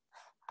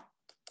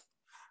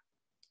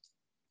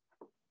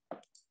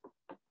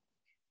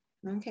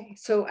 Okay,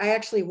 so I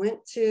actually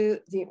went to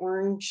the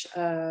Orange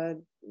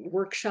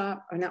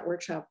workshop, or not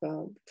workshop,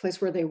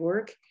 place where they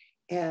work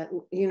at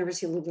the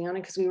University of Ljubljana,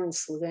 because we were in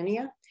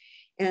Slovenia.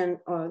 And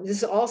this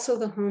is also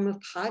the home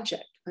of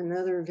Project,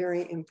 another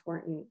very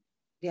important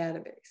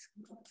database.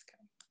 Let's go.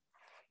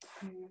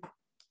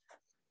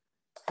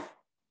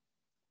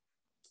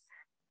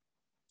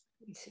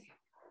 Let me see.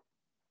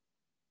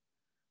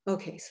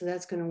 Okay, so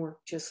that's going to work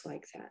just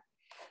like that.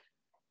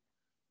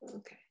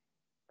 Okay.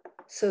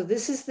 So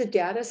this is the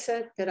data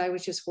set that I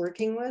was just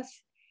working with.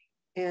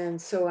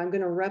 And so I'm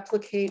going to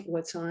replicate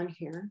what's on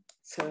here.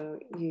 So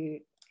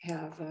you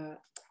have,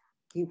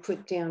 you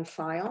put down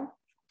file,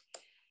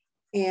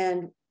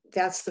 and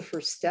that's the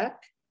first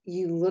step.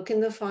 You look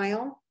in the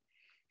file.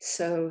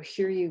 So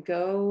here you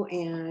go,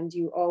 and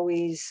you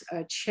always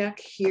check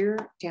here,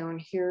 down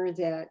here,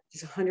 that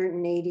there's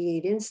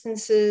 188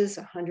 instances,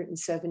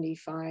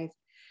 175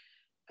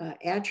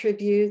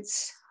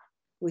 attributes,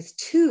 with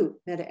 2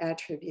 meta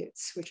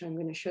attributes, which I'm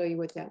going to show you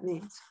what that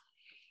means.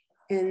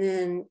 And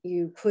then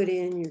you put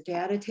in your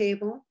data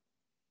table.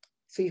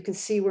 So you can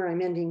see where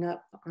I'm ending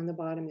up on the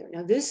bottom there.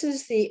 Now this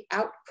is the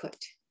output.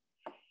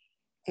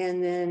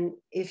 And then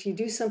if you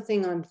do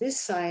something on this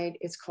side,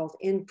 it's called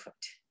input,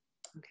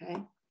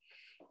 okay?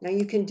 Now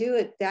you can do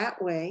it that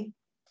way.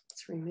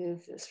 Let's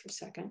remove this for a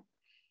second.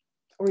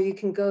 Or you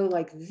can go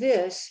like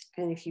this,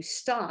 and if you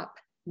stop,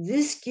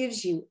 this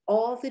gives you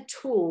all the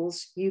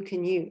tools you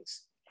can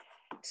use.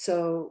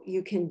 So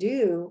you can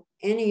do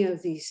any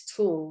of these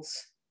tools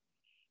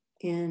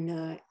in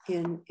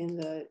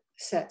the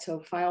set. So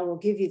file will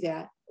give you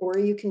that, or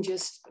you can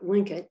just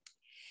link it.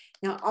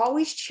 Now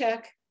always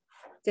check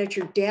that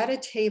your data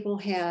table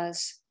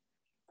has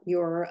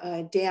your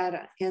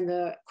data, and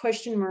the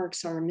question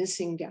marks are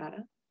missing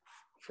data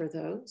for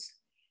those.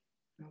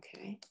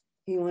 Okay,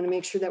 you want to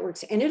make sure that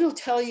works, and it'll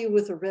tell you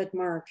with a red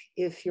mark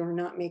if you're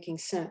not making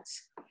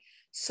sense.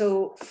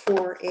 So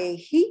for a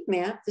heat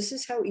map, this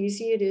is how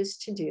easy it is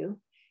to do.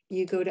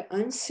 You go to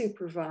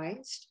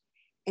unsupervised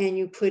and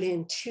you put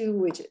in 2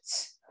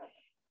 widgets.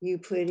 You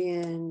put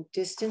in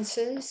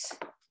distances,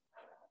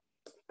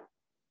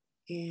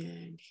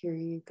 and here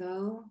you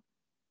go.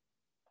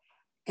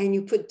 And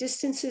you put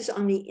distances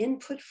on the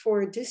input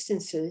for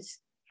distances,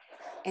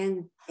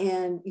 and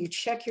you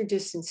check your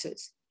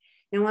distances.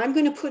 Now I'm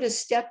going to put a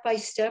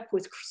step-by-step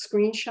with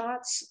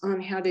screenshots on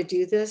how to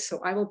do this. So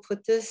I will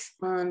put this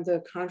on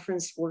the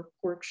conference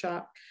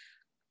workshop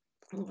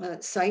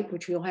site,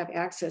 which you'll have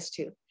access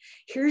to.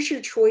 Here's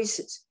your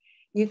choices.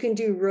 You can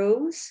do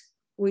rows,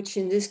 which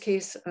in this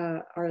case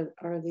are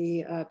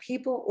the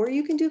people, or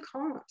you can do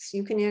columns.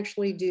 You can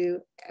actually do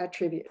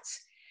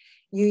attributes.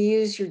 You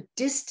use your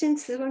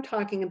distance, that's what I'm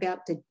talking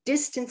about, the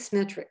distance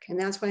metric. And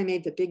that's why I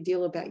made the big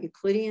deal about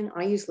Euclidean.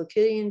 I use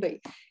Euclidean, but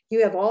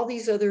you have all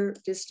these other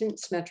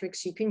distance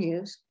metrics you can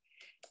use.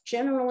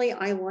 Generally,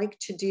 I like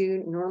to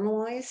do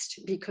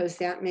normalized because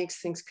that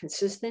makes things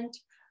consistent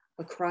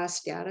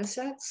across data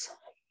sets.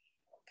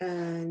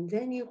 And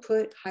then you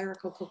put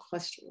hierarchical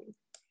clustering.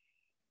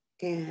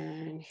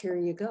 And here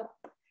you go.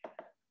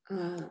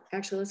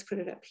 Actually, let's put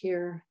it up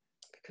here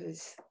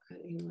because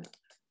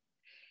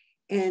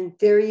and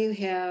there you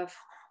have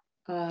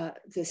the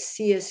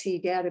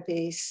CSE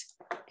database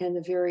and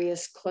the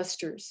various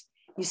clusters.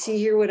 You see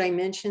here what I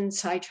mentioned,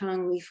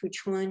 Saichang, Li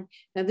Fuchuan.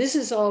 Now this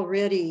is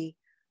already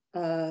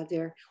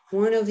there.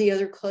 One of the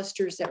other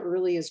clusters that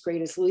really is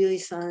great is Li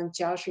Lisan,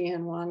 Jiao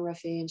Shuyan, Wang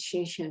Rufei, and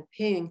Xi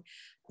Jinping.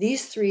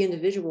 These 3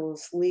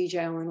 individuals, Li,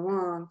 Zhao, and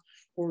Wang,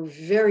 were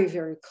very,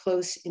 very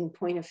close in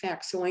point of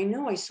fact. So I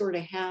know I sort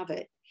of have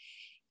it.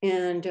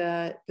 And,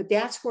 but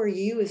that's where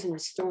you as an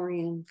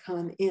historian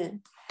come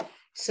in.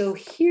 So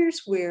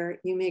here's where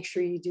you make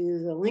sure you do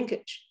the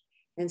linkage.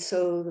 And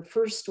so the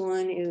first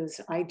one is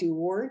I do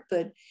ward,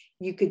 but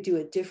you could do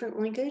a different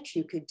linkage.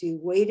 You could do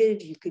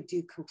weighted, you could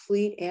do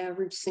complete,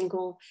 average,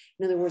 single.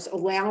 In other words,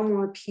 allow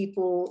more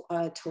people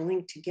to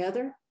link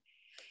together.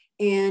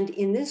 And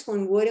in this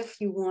one, what if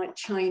you want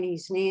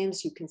Chinese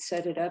names? You can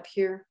set it up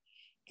here.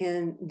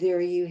 And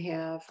there you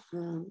have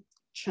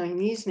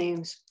Chinese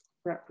names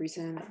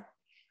represented.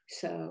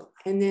 So,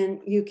 and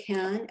then you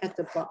can at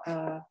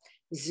the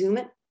zoom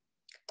it.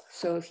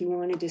 So if you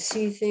wanted to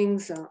see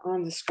things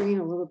on the screen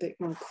a little bit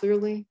more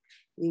clearly,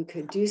 you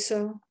could do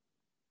so.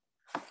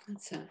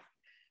 Let's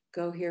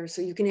go here.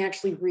 So you can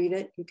actually read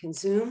it. You can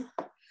zoom.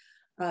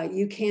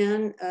 You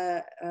can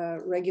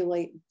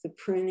regulate the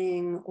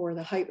printing or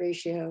the height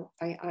ratio.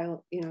 I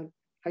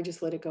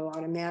just let it go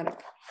automatic.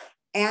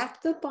 At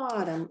the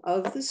bottom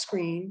of the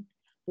screen,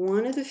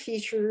 one of the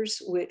features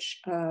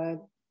which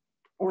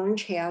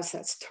Orange has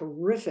that's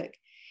terrific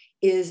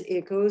is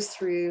it goes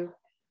through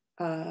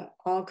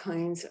all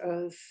kinds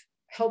of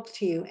help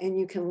to you, and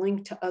you can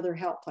link to other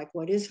help, like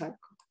what is hierarchical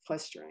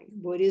clustering,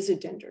 what is a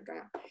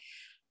dendrogram,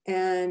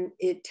 and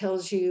it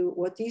tells you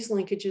what these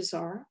linkages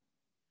are,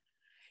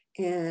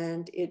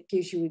 and it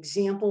gives you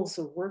examples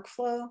of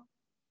workflow.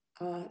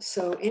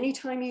 So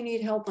anytime you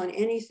need help on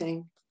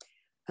anything,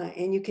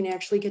 and you can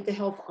actually get the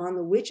help on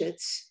the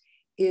widgets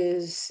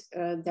is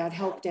that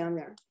help down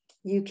there.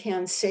 You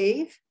can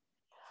save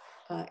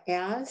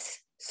as,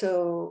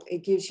 so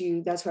it gives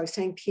you, that's why I was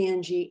saying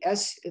PNG,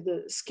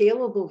 the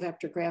scalable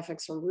vector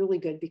graphics are really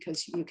good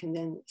because you can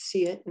then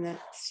see it, and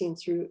that's seen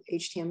through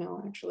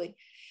HTML actually.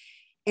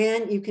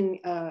 And you can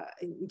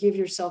give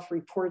yourself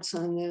reports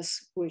on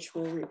this, which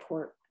will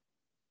report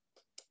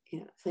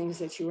things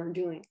that you are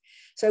doing.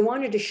 So I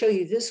wanted to show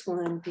you this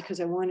one because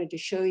I wanted to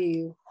show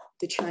you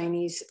the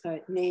Chinese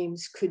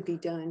names could be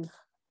done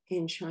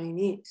in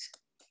Chinese.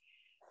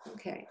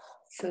 Okay,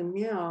 so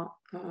now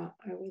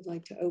I would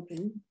like to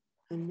open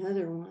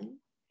another one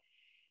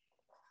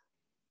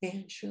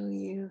and show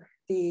you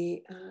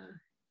the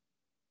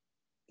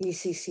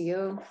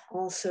ECCO.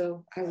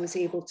 Also, I was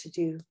able to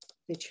do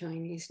the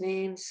Chinese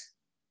names.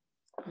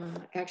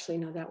 Actually,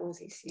 no, that was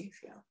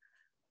ECCO.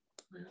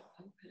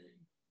 Open,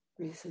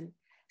 recent.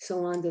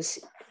 So on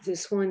this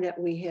one that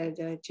we had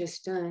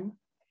just done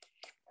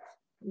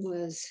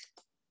was,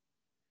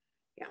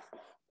 yeah.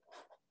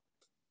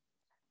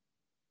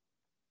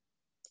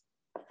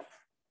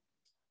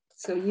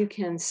 So you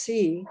can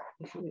see,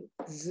 if you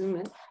zoom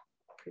it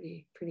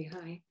pretty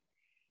high,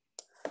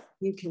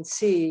 you can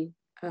see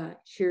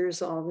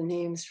here's all the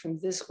names from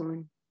this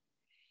one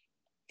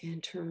in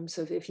terms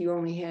of if you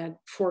only had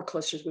 4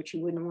 clusters, which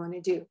you wouldn't want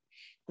to do.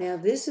 Now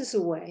this is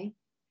a way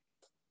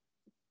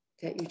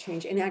that you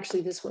change, and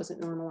actually this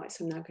wasn't normalized,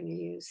 so I'm not going to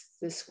use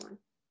this one.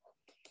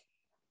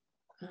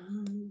 File,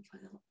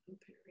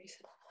 open,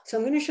 reset. So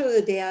I'm going to show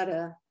the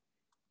data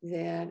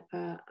that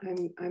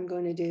I'm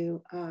going to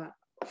do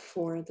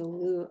for the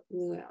luau.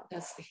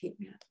 That's the heat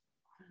map.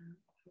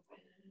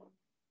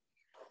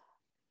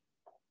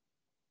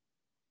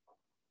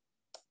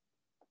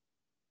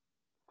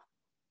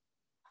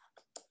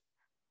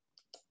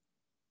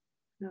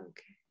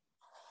 Okay.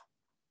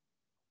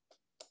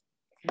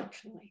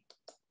 Actually,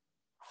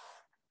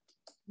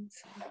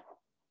 let's see.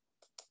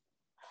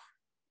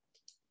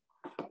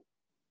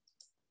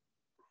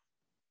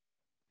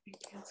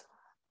 Cancel.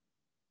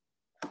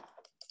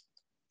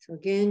 So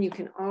again, you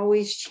can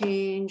always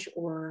change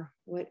or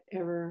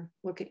whatever,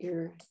 look at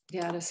your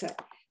data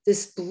set.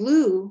 This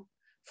blue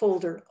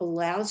folder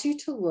allows you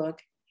to look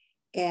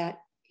at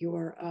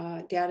your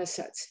data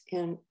sets.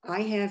 And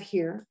I have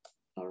here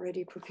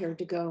already prepared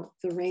to go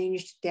the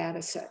ranged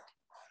data set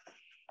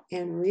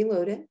and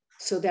reload it.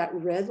 So that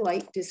red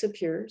light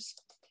disappears.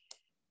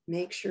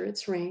 Make sure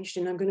it's ranged.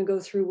 And I'm going to go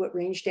through what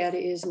ranged data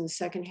is in the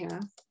second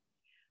half.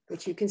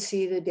 But you can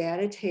see the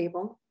data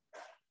table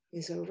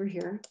is over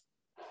here.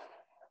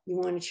 You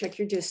want to check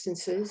your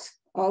distances.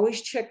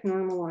 Always check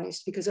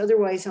normalized, because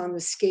otherwise on the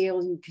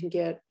scale you can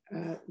get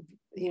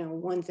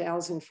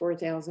 1,000,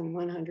 4,000,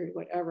 100,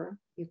 whatever,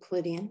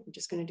 Euclidean. I'm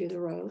just going to do the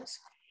rows.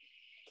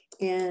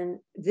 And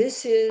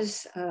this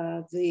is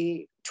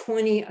the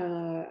 20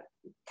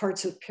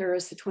 parts of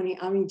Paris, the 20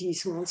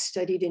 arrondissements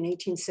studied in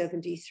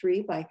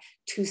 1873 by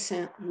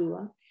Toussaint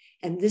Lua.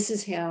 And this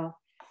is how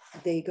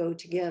they go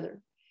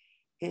together.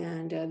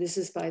 And this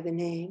is by the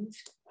names,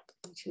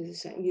 which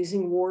is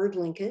using word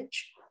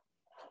linkage.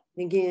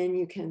 Again,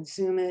 you can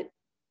zoom it,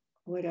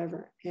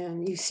 whatever.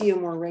 And you see a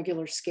more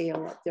regular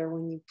scale up there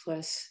when you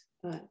press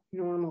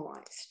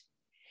normalized.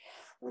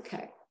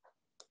 Okay,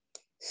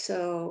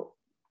 so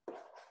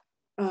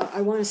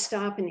I want to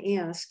stop and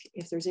ask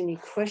if there's any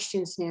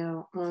questions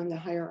now on the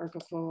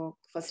hierarchical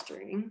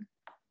clustering.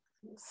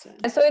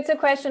 So it's a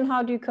question,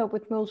 how do you cope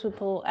with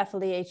multiple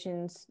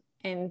affiliations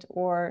and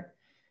or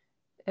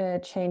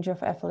change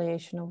of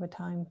affiliation over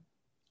time?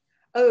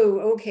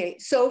 Oh, okay.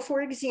 So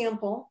for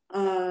example,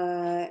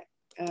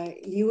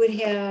 you would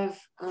have,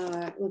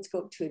 let's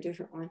go to a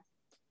different one.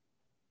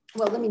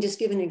 Well, let me just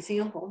give an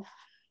example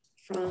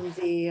from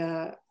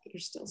the, you're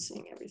still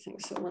seeing everything.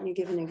 So let me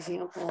give an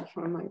example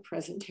from my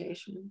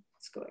presentation.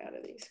 Let's go out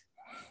of these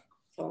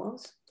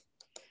follows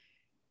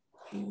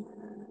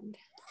and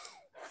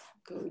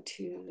go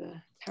to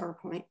the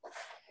PowerPoint.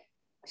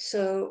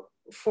 So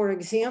for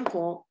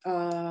example,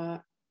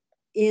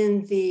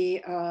 in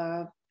the,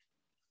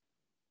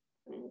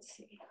 let's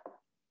see.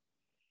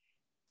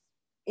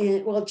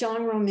 Well,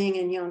 John Roming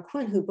and Yang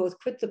Kun, who both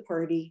quit the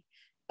party,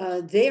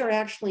 they are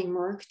actually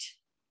marked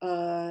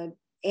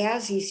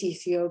as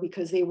ECCO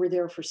because they were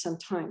there for some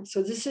time.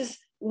 So this is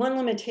one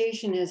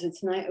limitation is it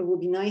would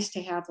be nice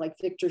to have, like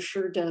Victor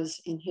Schur does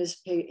in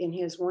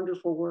his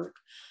wonderful work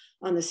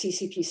on the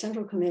CCP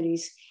central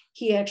committees.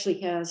 He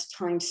actually has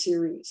time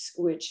series,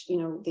 which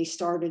they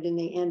started and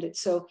they ended.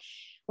 So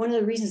one of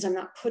the reasons I'm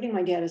not putting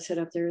my data set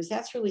up there is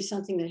that's really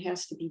something that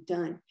has to be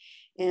done.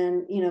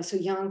 And, so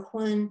Yang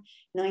Kun,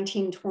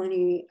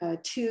 1922 to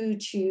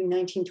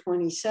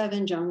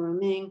 1927, John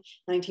Roming,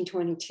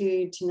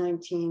 1922 to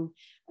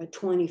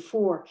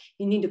 1924.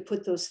 You need to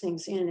put those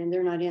things in and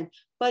they're not in.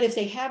 But if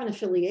they have an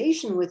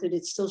affiliation with it,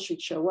 it still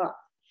should show up.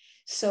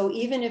 So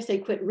even if they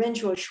quit, Ren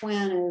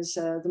Zhuoxuan is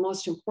the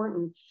most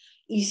important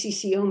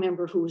ECCO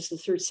member who was the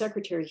third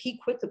secretary. He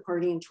quit the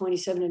party in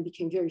 27 and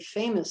became very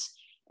famous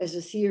as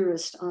a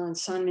theorist on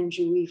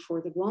Sanmenjui for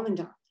the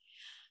Kuomintang.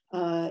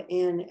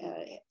 and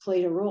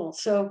played a role.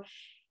 So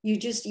you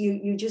just,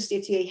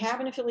 if they have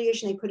an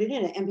affiliation, they put it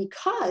in it. And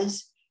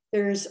because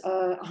there's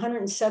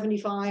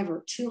 175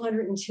 or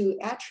 202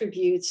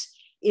 attributes,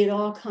 it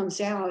all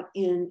comes out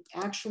in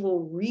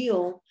actual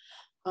real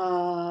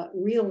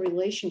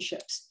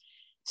relationships.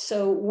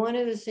 So one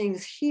of the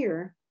things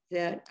here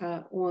that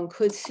one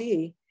could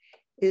see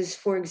is,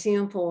 for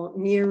example,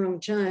 Niram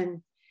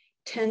Jun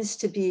tends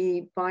to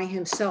be by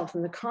himself,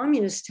 and the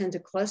communists tend to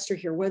cluster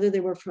here, whether they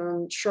were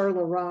from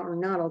Charleroi or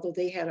not, although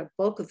they had a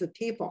bulk of the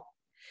people.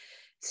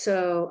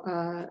 So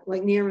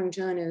like Niram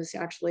Jun is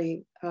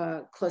actually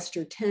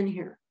cluster 10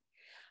 here.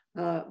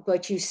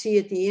 But you see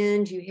at the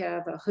end, you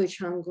have He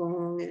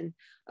Changgong and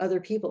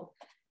other people.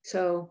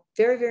 So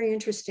very, very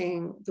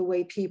interesting the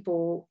way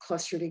people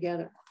cluster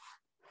together.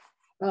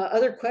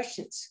 Other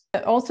questions?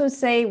 Also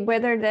say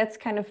whether that's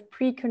kind of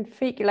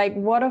pre-configured, like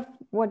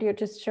what you're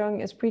just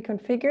showing is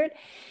pre-configured.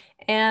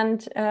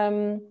 And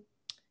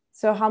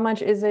so how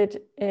much is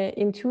it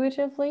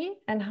intuitively,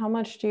 and how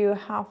much do you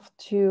have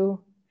to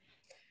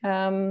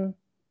kind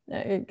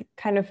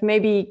of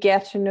maybe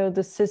get to know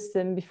the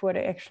system before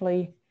they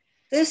actually...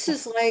 This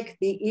is like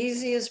the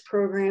easiest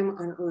program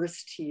on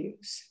earth to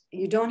use.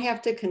 You don't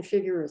have to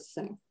configure a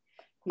thing.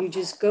 You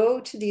just go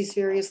to these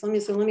various, let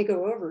me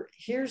go over.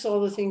 Here's all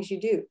the things you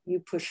do. You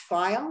push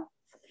file,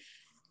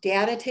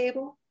 data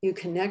table, you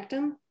connect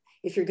them.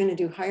 If you're going to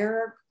do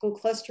hierarchical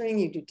clustering,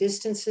 you do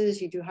distances,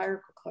 you do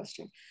hierarchical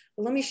clustering.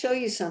 But let me show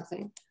you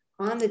something.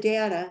 On the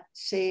data,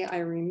 say I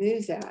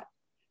remove that,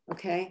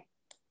 okay?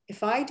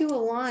 If I do a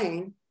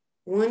line,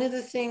 one of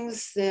the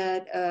things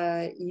that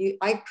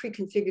I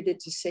pre-configured it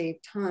to save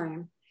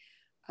time,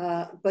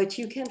 but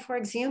you can, for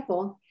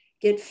example,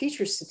 get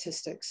feature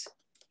statistics.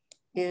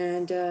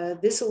 And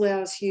this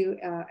allows you,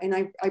 and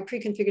I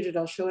pre-configured it,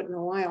 I'll show it in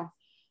a while,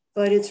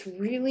 but it's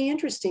really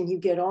interesting. You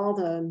get all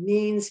the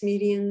means,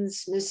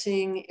 medians,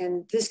 missing,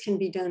 and this can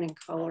be done in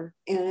color.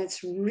 And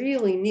it's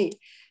really neat.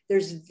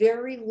 There's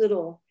very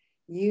little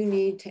you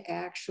need to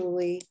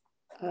actually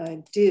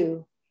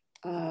do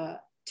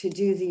to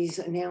do these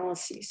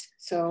analyses.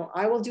 So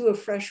I will do a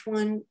fresh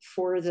one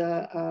for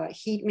the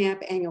heat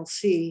map, and you'll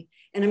see,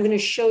 and I'm going to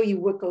show you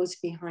what goes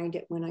behind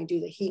it when I do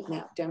the heat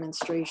map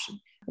demonstration.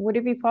 Would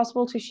it be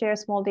possible to share a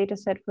small data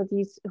set for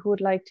these who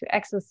would like to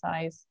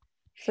exercise?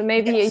 So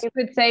maybe Yes. you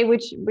could say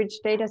which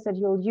data set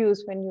you'll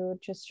use when you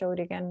just show it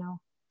again now.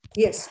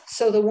 Yes,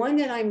 so the one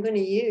that I'm going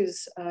to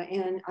use,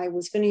 and I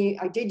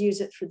did use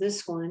it for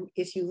this one.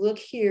 If you look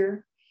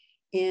here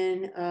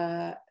in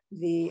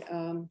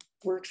the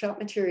workshop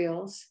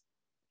materials,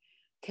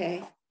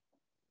 okay,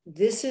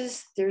 there's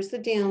the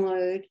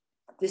download.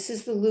 This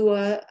is the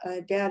Lua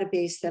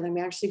database that I'm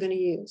actually going to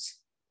use.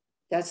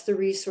 That's the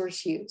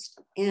resource used.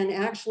 And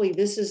actually,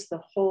 this is the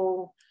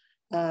whole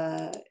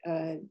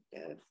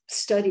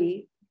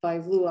study by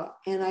Lua.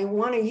 And I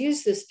want to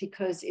use this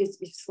because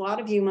it's a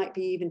lot of you might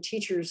be even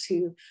teachers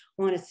who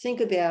want to think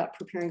about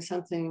preparing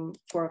something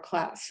for a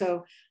class.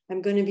 So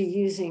I'm going to be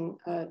using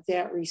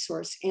that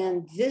resource.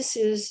 And this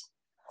is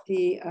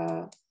the,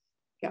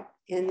 yeah.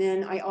 And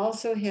then I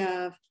also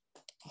have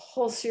a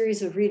whole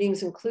series of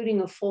readings, including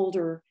a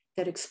folder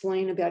that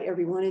explain about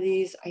every one of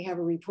these. I have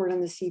a report on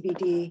the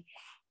CBD.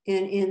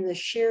 And in the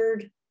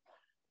shared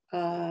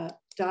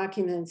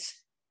documents,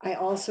 I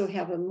also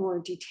have a more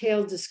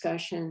detailed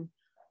discussion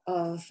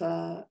of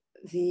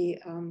the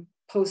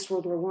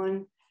post-World War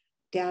I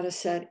data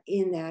set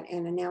in that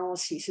and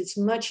analyses. It's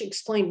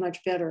explained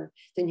much better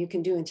than you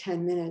can do in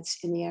 10 minutes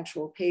in the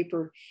actual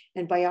paper.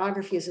 And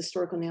biography as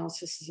historical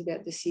analysis is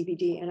about the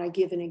CBD. And I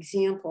give an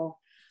example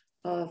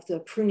of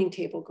the pruning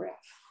table graph.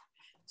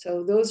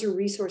 So those are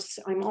resources.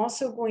 I'm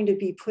also going to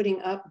be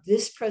putting up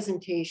this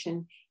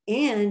presentation,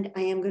 and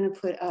I am going to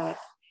put up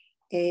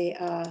a,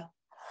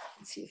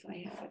 let's see if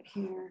I have it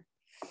here.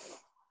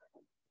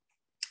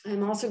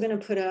 I'm also going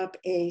to put up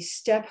a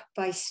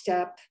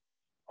step-by-step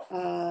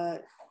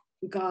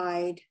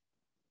guide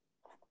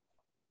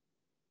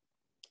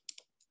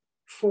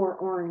for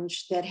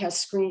Orange that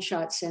has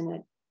screenshots in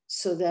it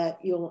so that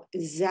you'll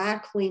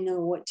exactly know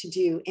what to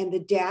do. And the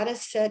data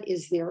set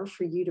is there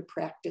for you to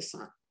practice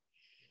on.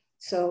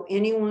 So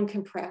anyone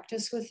can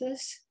practice with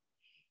this.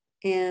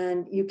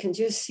 And you can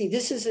just see,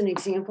 this is an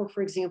example,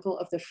 for example,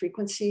 of the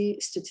frequency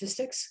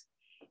statistics.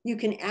 You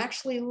can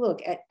actually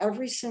look at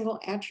every single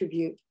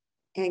attribute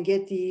and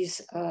get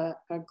these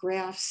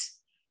graphs.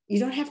 You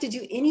don't have to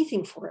do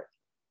anything for it.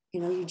 You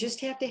know, you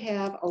just have to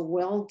have a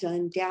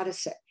well-done data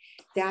set.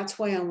 That's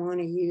why I want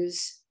to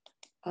use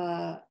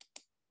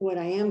what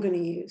I am going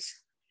to use.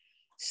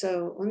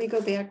 So let me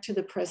go back to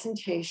the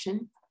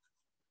presentation.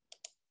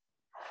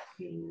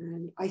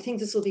 And I think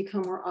this will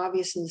become more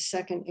obvious in the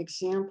second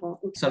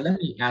example. So let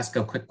me ask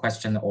a quick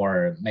question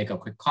or make a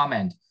quick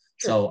comment.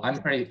 Sure. So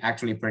I'm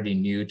actually pretty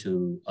new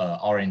to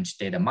Orange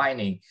data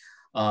mining.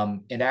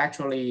 And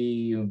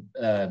actually,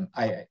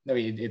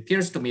 it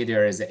appears to me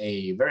there is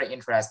a very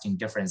interesting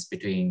difference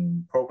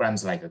between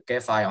programs like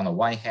GEFI on the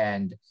one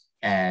hand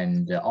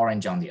and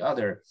orange on the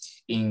other.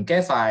 In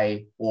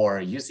GetFi or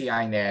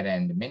UCINet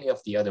and many of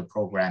the other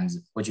programs,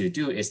 what you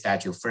do is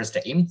that you first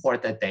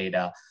import the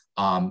data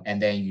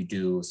and then you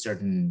do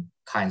certain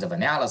kinds of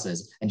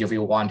analysis. And if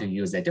you want to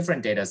use a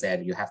different data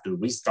set, you have to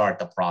restart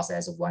the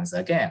process once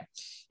again.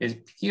 It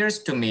appears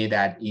to me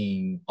that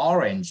in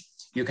orange,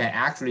 you can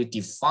actually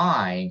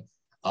define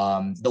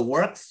the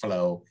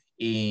workflow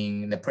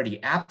in a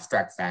pretty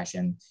abstract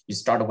fashion. You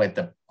start with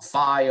the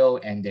file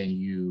and then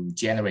you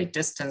generate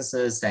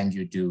distances and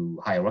you do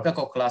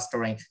hierarchical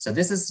clustering. So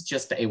this is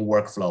just a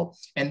workflow.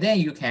 And then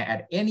you can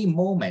at any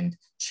moment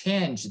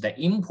change the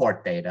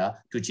import data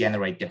to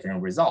generate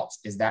different results.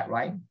 Is that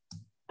right?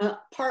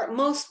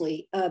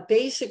 Mostly.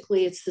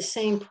 Basically, it's the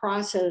same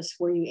process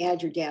where you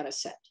add your data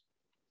set.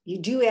 You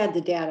do add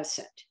the data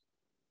set.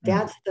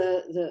 That's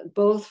the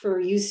both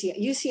for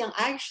UCI.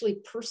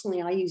 Actually,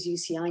 personally, I use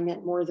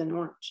UCINet more than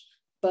Orange.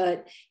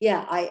 But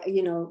yeah,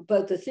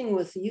 but the thing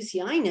with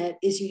UCINet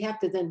is you have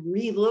to then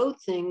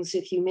reload things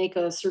if you make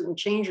a certain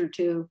change or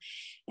two,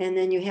 and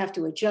then you have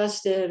to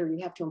adjust it, or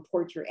you have to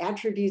import your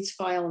attributes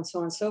file and so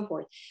on and so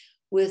forth.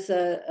 With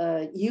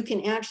you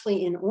can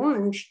actually, in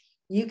Orange,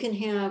 you can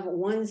have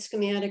 1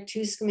 schematic,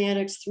 2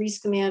 schematics, 3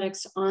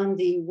 schematics on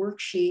the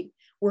worksheet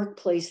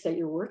workplace that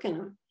you're working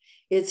on.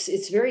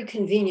 It's very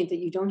convenient that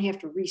you don't have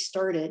to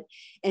restart it,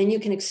 and you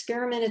can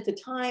experiment at the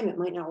time. It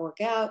might not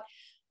work out.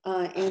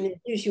 And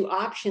it gives you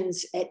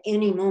options at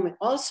any moment.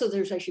 Also,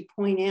 I should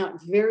point out,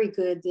 very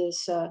good,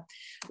 this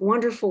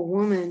wonderful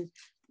woman,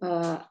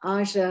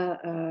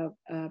 Aja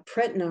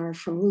Pretnar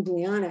from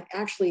Ljubljana,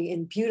 actually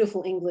in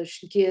beautiful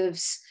English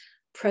gives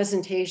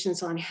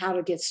presentations on how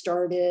to get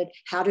started,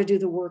 how to do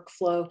the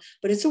workflow,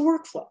 but it's a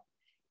workflow.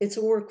 It's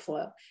a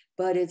workflow,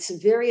 but it's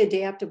very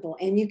adaptable,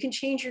 and you can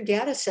change your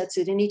data sets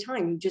at any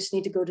time. You just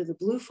need to go to the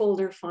blue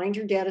folder, find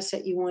your data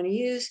set you want to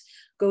use,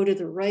 go to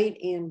the right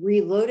and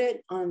reload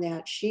it on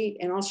that sheet.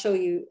 And I'll show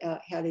you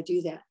how to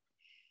do that.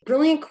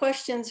 Brilliant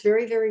questions,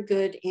 very, very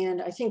good.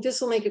 And I think this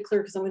will make it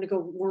clear because I'm going to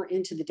go more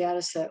into the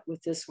data set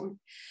with this one.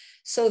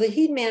 So the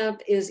heat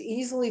map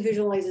easily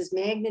visualizes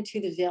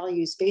magnitude of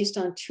values based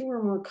on 2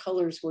 or more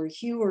colors where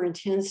hue or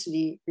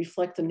intensity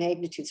reflect the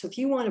magnitude. So if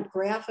you want to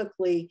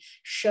graphically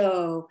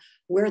show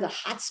where the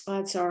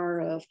hotspots are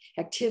of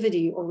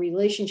activity or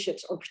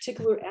relationships or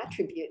particular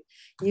attribute,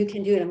 you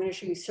can do it. I'm going to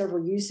show you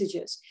several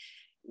usages.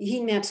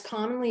 Heat maps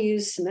commonly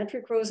use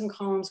symmetric rows and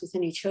columns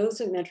within each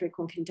chosen metric.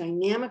 One can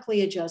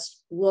dynamically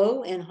adjust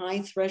low and high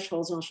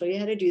thresholds, and I'll show you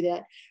how to do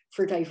that,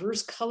 for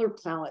diverse color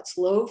palettes.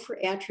 Low for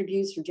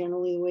attributes are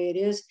generally the way it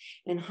is,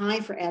 and high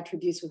for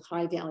attributes with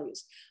high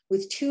values,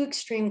 with 2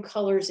 extreme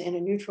colors and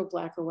a neutral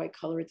black or white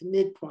color at the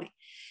midpoint.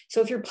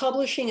 So if you're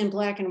publishing in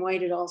black and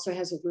white, it also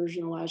has a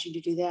version that allows you to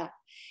do that.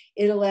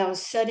 It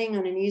allows setting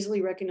on an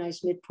easily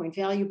recognized midpoint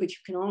value, but you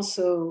can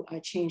also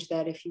change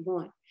that if you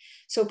want.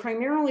 So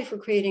primarily for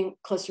creating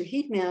cluster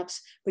heat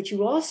maps, but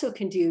you also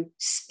can do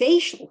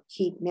spatial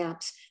heat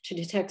maps to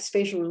detect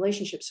spatial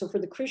relationships. So for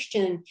the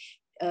Christian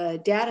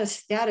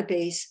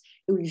database,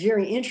 it would be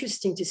very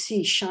interesting to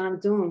see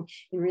Shandong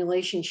in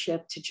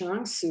relationship to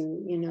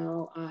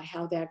Jiangsu,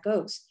 how that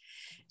goes.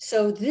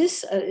 So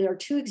this are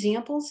 2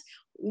 examples.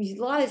 A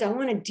lot of, I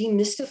want to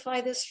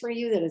demystify this for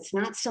you, that it's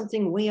not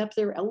something way up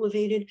there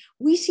elevated.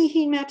 We see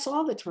heat maps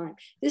all the time.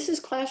 This is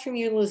classroom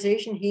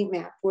utilization heat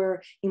map,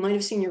 where you might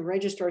have seen your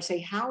registrar say,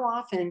 how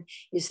often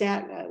is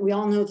that? We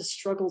all know the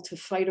struggle to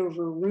fight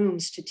over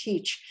rooms to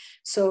teach.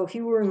 So if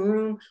you were in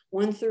room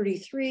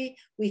 133,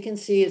 we can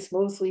see it's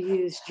mostly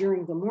used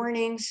during the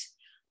mornings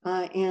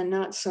and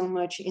not so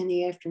much in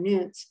the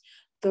afternoons.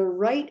 The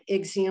right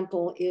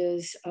example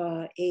is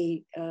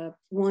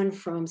one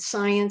from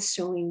Science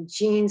showing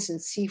genes and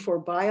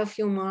C4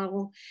 biofuel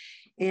model.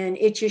 And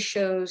it just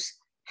shows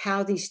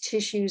how these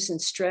tissues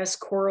and stress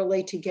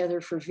correlate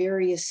together for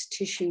various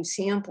tissue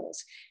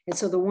samples. And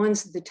so the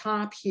ones at the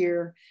top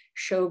here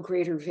show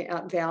greater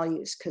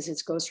values because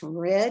it goes from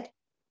red,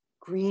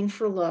 green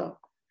for low,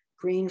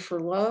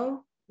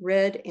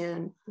 red,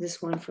 and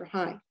this one for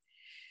high.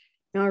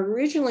 Now,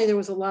 originally there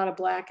was a lot of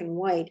black and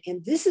white,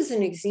 and this is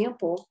an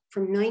example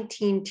from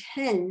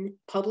 1910,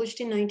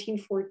 published in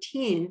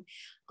 1914,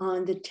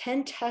 on the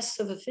 10 tests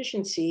of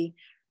efficiency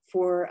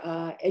for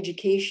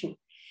education.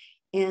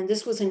 And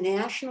this was a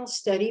national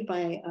study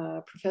by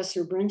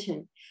Professor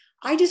Brinton.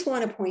 I just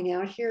want to point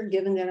out here,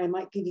 given that I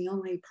might be the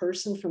only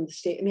person from the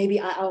state,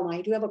 maybe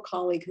I do have a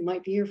colleague who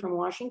might be here from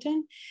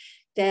Washington,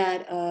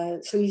 that,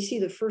 so you see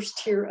the first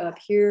tier up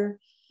here,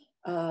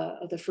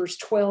 the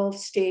first 12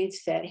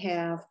 states that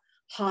have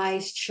high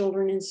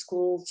children in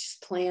school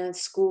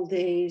plans, school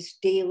days,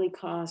 daily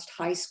cost,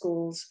 high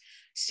schools,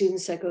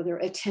 students that go there,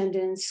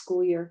 attendance,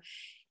 school year.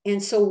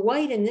 And so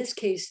white in this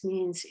case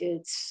means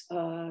it's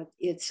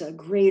a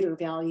greater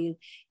value,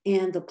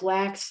 and the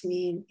blacks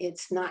mean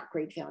it's not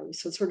great value.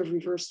 So it's sort of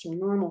reversed to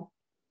normal.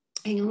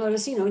 And you'll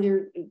notice,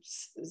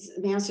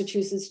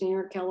 Massachusetts, New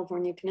York,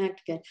 California,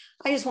 Connecticut.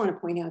 I just want to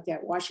point out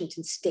that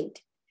Washington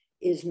State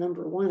is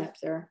 #1 up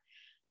there.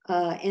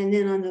 And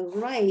then on the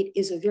right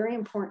is a very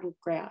important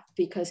graph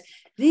because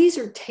these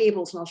are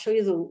tables, and I'll show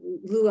you the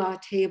Lua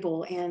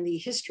table and the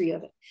history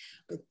of it.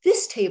 But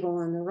this table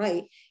on the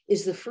right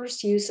is the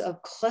first use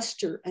of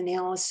cluster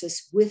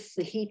analysis with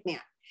the heat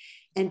map.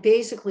 And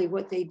basically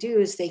what they do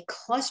is they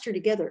cluster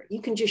together.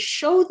 You can just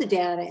show the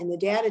data in the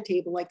data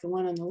table like the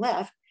one on the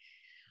left,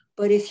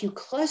 but if you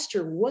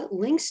cluster what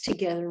links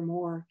together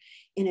more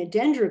in a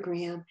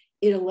dendrogram,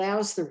 it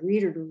allows the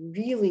reader to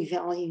really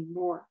value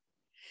more.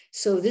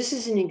 So this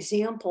is an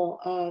example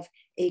of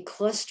a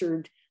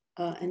clustered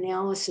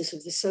analysis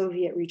of the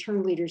Soviet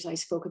return leaders I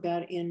spoke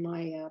about in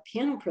my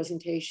panel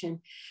presentation,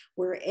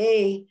 where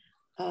A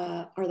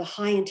are the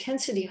high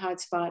intensity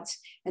hotspots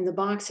and the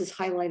boxes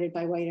highlighted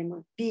by white and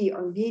marked B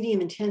are medium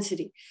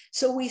intensity.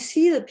 So we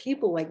see the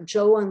people like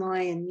Zhou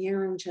Enlai and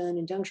Niranjan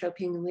and Deng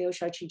Xiaoping and Liu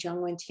Shaoqi,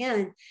 Jiang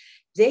Wentian,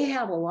 they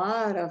have a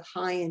lot of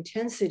high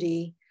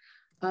intensity,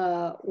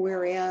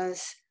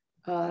 whereas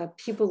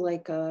people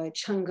like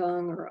Chen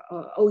Geng or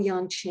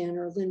Ouyang Qin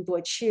or Lin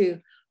Boqiu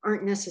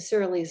aren't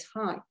necessarily as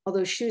high,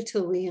 although Xu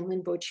Tili and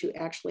Lin Boqiu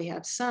actually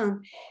have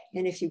some.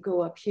 And if you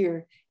go up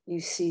here, you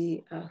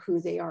see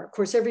who they are. Of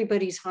course,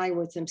 everybody's high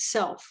with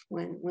themselves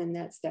when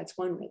that's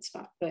one red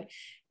spot, but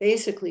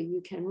basically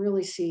you can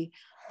really see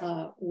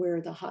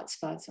where the hot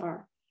spots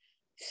are.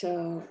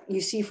 So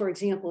you see, for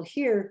example,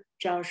 here,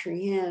 Zhao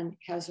Shiyan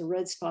has a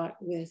red spot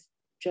with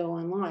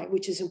Zhou Enlai,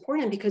 which is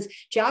important because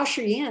Zhao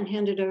Shiyan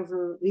handed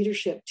over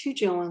leadership to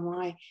Zhou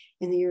Enlai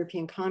in the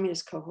European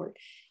Communist cohort.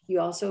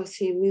 You also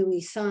see Liu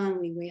Lisan,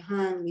 Li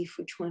Weihan, Li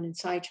Fuchuan, and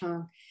Cai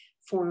Chang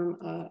form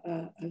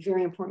a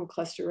very important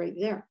cluster right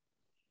there.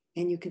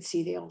 And you can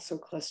see they also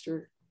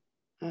cluster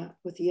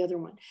with the other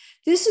one.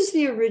 This is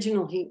the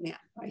original heat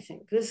map, I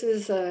think. This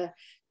is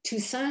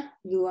Toussaint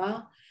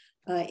Lua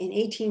in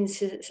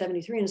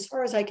 1873. And as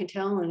far as I can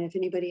tell, and if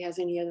anybody has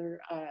any other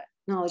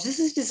knowledge, this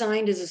is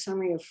designed as a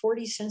summary of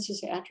 40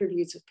 census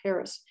attributes of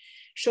Paris,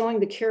 showing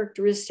the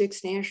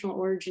characteristics, national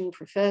origin,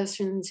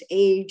 professions,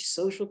 age,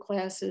 social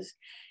classes,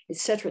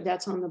 etc.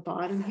 That's on the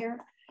bottom here.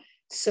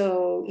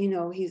 So, you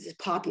know, he's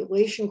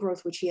population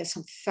growth, which he has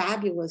some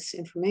fabulous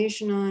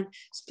information on,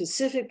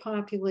 specific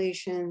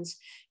populations.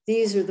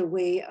 These are the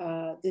way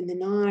the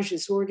ménage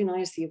is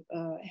organized, the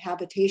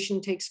habitation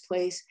takes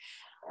place.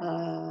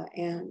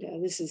 And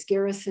this is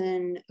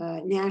garrison,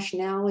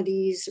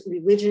 nationalities,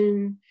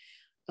 religion,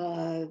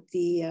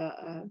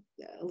 the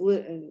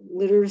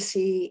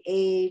literacy,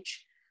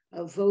 age,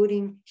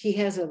 voting. He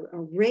has an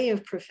array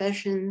of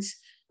professions,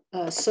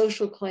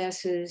 social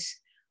classes,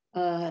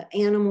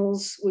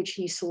 animals, which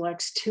he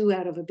selects 2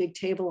 out of a big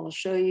table I'll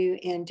show you,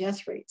 and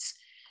death rates.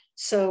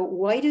 So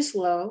white is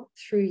low,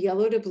 through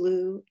yellow to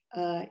blue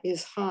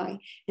is high.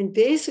 And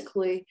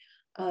basically,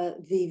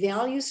 the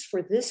values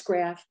for this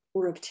graph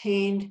were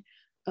obtained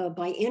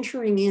by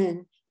entering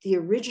in the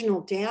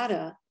original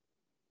data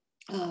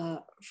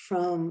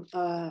from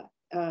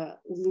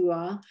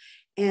Lua,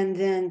 and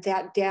then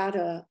that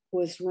data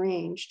was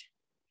ranged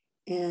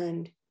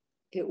and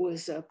it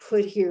was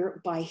put here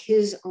by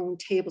his own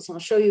tables. And I'll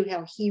show you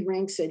how he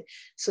ranks it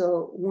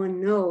so one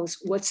knows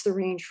what's the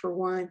range for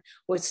 1,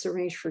 what's the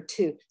range for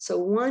 2. So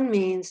 1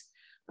 means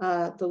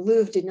the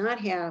Louvre did not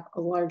have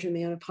a large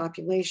amount of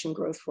population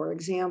growth, for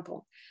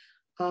example.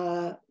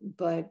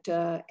 But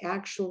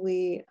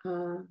actually,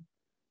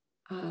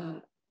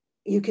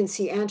 you can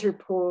see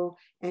Interpol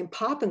and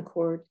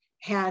Poppencourt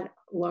had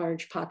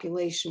large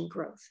population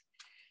growth.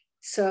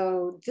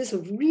 So this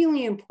is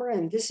really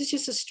important. This is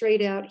just a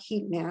straight out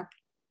heat map.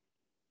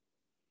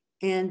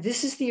 And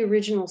this is the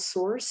original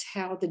source,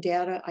 how the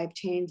data, I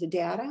obtained the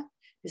data.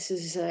 This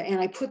is, and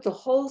I put the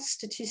whole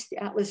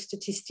Atlas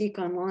Statistique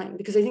online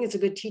because I think it's a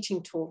good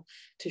teaching tool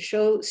to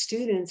show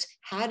students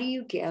how do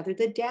you gather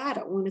the data,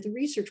 one of the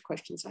research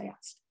questions I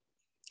asked.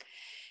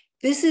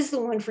 This is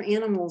the one for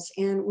animals.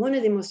 And one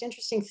of the most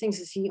interesting things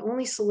is he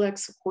only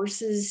selects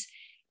horses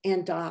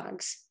and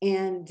dogs.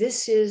 And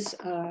this is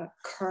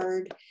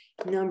card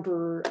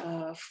number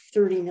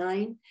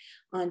 39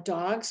 on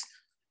dogs.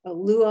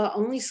 Lua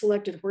only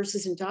selected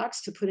horses and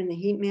dogs to put in the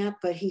heat map,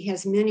 but he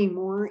has many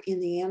more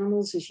in the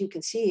animals. As you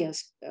can see, he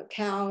has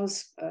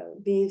cows,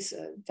 bees,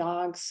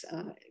 dogs,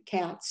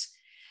 cats.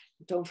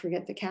 Don't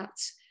forget the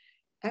cats.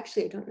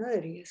 Actually, I don't know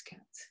that he has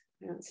cats.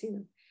 I don't see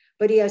them.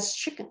 But he has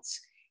chickens.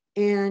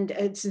 And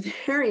it's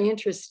very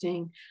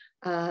interesting.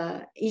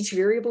 Each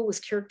variable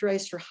was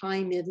characterized for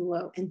high, mid, and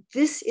low. And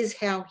this is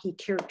how he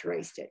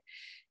characterized it.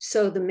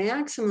 So the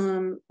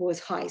maximum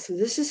was high. So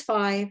this is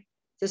 5,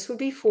 this would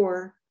be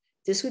 4,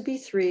 this would be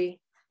 3,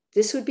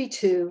 this would be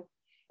 2,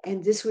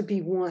 and this would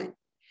be 1.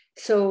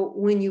 So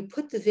when you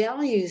put the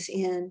values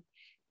in,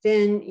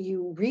 then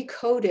you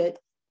recode it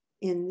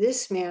in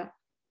this map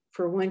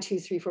for 1, 2,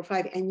 3, 4,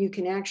 5, and you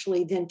can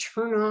actually then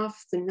turn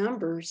off the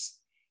numbers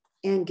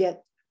and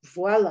get,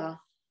 voila,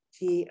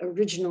 the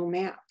original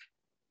map.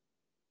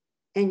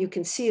 And you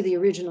can see the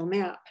original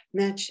map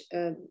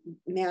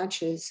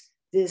matches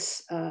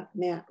this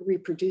map,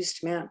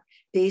 reproduced map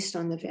based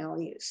on the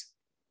values.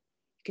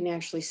 You can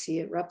actually see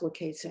it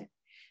replicates it.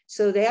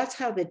 So that's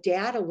how the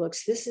data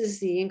looks. This is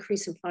the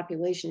increase in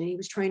population. And he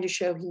was trying to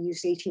show, he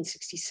used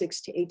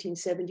 1866 to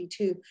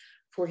 1872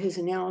 for his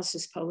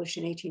analysis published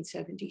in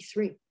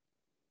 1873.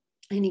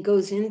 And he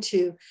goes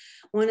into,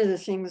 one of the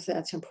things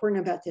that's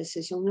important about this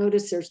is you'll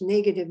notice there's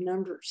negative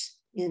numbers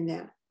in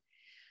that.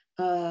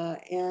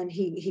 And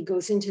he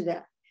goes into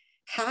that.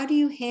 How do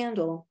you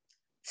handle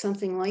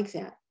something like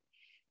that?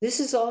 This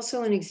is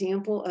also an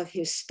example of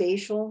his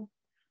spatial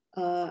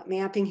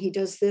mapping. He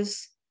does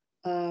this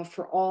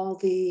for all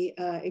the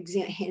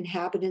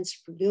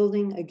inhabitants per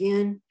building.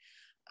 Again,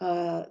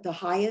 the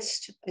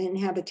highest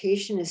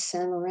inhabitation is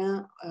Saint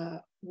Laurent,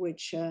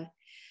 which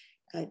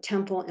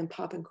Temple and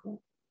Popincourt.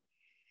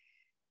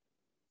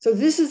 So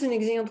this is an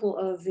example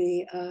of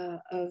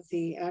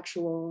the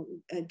actual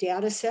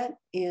data set,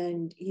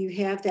 and you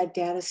have that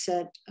data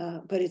set,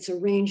 but it's a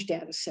range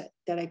data set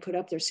that I put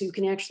up there, so you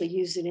can actually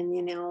use it in the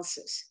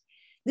analysis.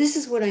 This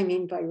is what I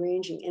mean by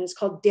ranging, and it's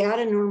called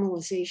data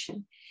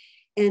normalization.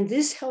 And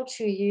this helps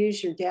you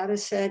use your data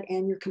set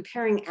and you're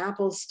comparing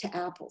apples to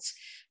apples.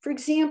 For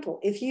example,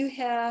 if you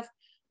have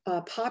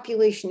a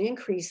population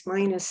increase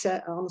minus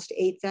almost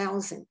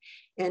 8,000,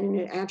 and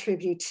in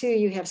attribute 2,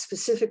 you have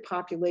specific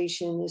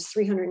population is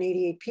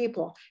 388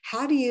 people.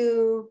 How do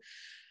you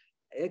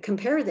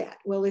compare that?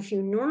 Well, if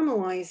you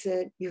normalize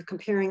it, you're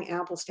comparing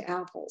apples to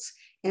apples.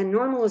 And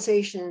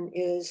normalization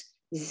is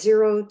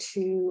 0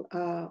 to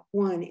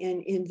 1.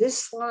 And in this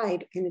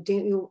slide,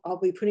 I'll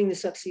be putting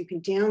this up so you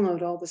can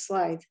download all the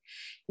slides.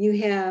 You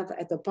have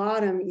at the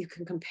bottom, you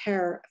can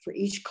compare for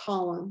each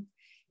column.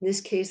 In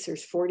this case,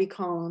 there's 40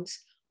 columns.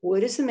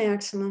 What is the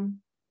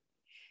maximum?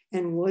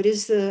 And what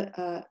is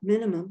the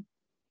minimum?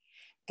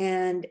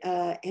 And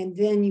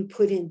then you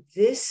put in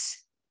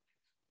this,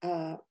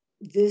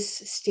 this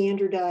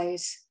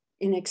standardized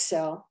in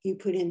Excel. You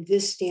put in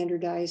this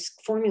standardized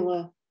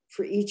formula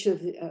for each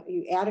of the,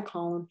 you add a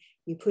column,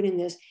 you put in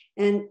this,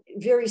 and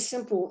very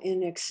simple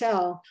in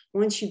Excel.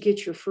 Once you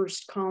get your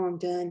first column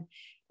done,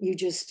 you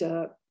just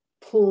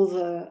pull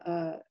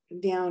the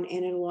down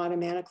and it'll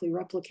automatically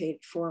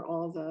replicate for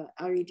all the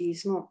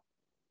arrondissements.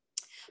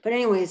 But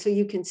anyway, so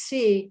you can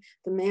see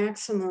the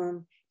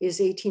maximum is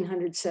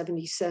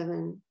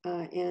 1,877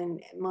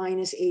 and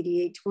minus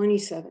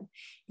 8827.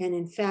 And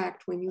in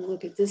fact, when you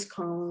look at this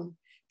column,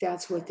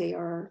 that's what they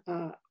are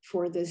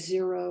for the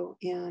 0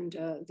 and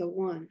the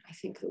 1. I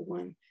think the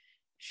 1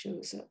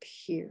 shows up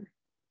here.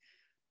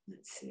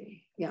 Let's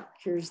see. Yeah,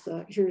 here's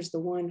the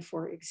 1,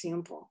 for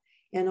example.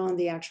 And on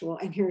the actual,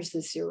 and here's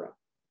the 0.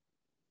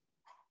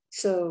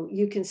 So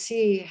you can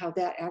see how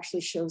that actually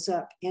shows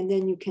up, and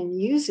then you can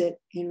use it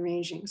in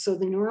ranging. So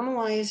the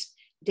normalized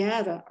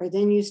data are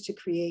then used to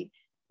create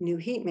new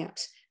heat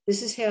maps.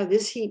 This is how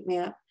this heat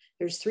map,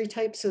 there's 2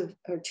 types of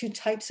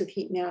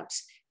heat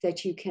maps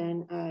that you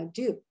can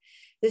do.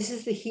 This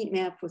is the heat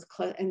map with,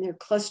 and they're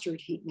clustered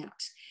heat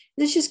maps.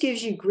 This just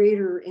gives you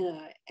greater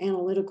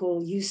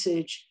analytical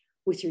usage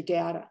with your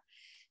data.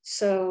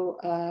 So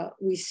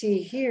we see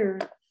here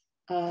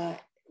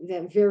that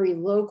very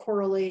low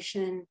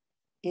correlation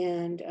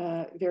and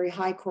very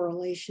high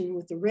correlation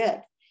with the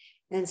red.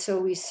 And so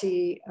we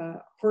see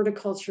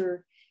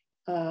horticulture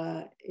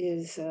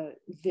is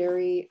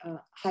very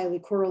highly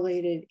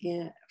correlated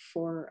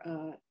for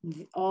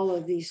all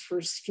of these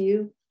first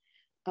few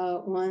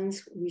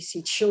ones. We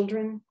see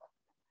children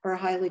are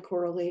highly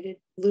correlated.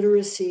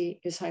 Literacy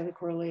is highly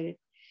correlated.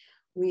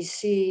 We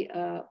see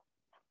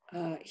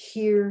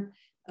here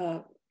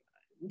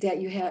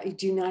that you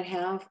do not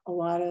have a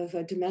lot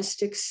of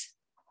domestics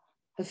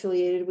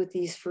affiliated with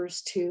these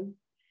first 2.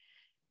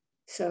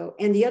 So,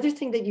 and the other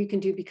thing that you can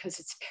do, because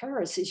it's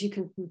Paris, is you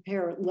can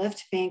compare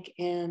left bank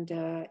and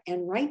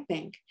right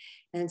bank.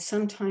 And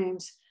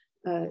sometimes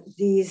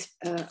these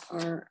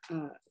are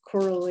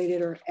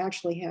correlated or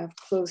actually have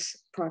close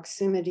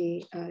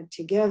proximity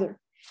together.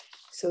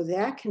 So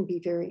that can be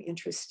very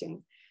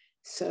interesting.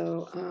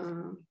 So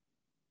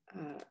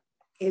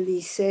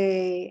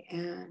Elysée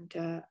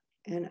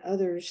and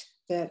others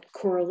that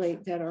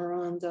correlate that are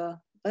on the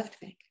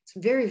left bank. It's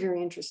very,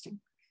 very interesting.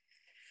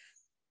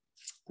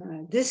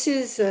 This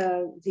is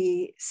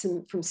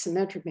from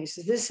symmetric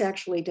mesas. This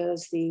actually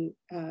does the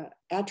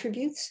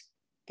attributes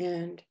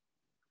and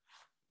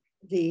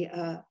the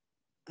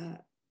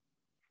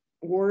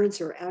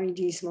wards or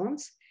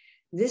arrondissements.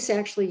 This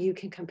actually, you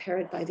can compare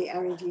it by the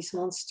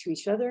arrondissements to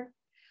each other,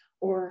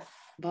 or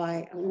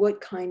by what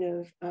kind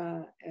of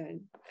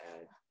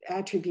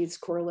attributes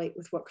correlate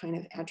with what kind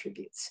of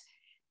attributes.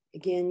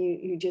 Again,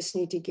 you just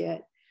need to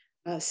get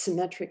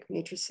symmetric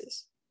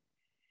matrices.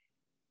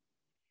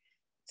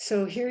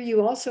 So here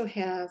you also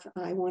have,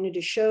 I wanted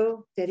to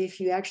show that if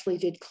you actually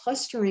did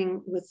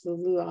clustering with the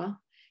Lua,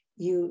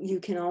 you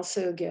can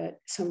also get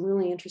some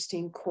really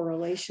interesting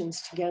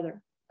correlations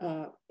together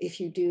if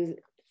you do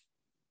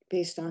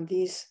based on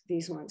these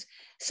ones.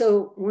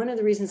 So one of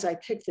the reasons I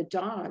picked the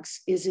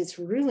dogs is it's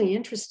really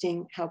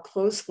interesting how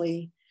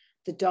closely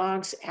the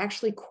dogs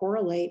actually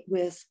correlate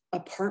with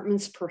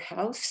apartments per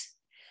house,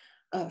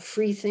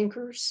 free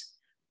thinkers,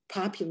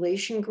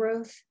 population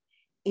growth,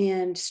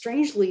 And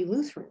strangely,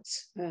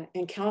 Lutherans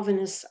and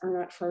Calvinists are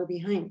not far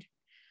behind.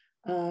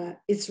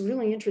 It's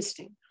really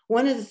interesting.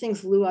 One of the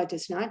things Lua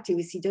does not do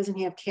is he doesn't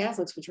have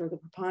Catholics, which are the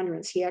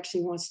preponderance. He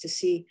actually wants to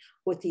see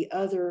what the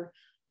other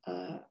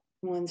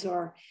ones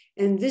are.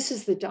 And this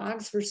is the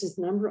dogs versus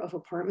number of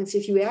apartments.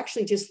 If you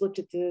actually just looked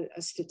at the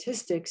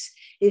statistics,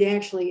 it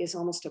actually is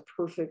almost a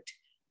perfect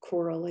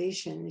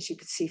correlation, as you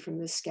could see from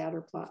this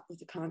scatter plot with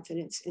the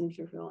confidence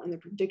interval and the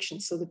prediction.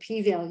 So the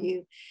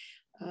p-value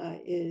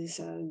is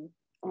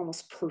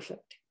almost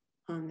perfect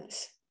on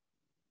this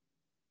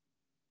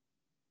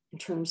in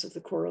terms of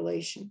the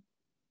correlation.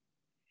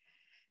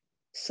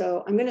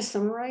 So I'm going to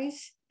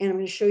summarize, and I'm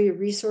going to show you a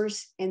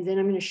resource, and then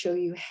I'm going to show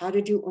you how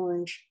to do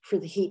orange for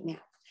the heat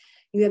map.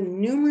 You have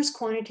numerous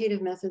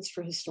quantitative methods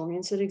for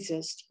historians that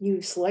exist.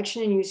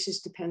 Selection and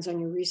usage depends on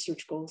your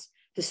research goals.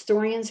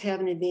 Historians have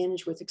an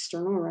advantage with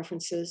external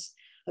references,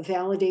 a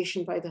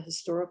validation by the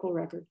historical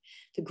record.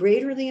 The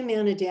greater the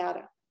amount of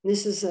data, and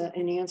this is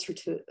an answer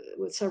to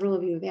what several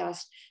of you have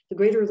asked, the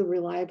greater the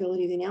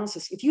reliability of the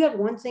analysis. If you have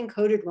one thing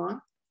coded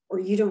wrong, or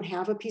you don't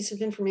have a piece of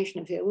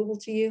information available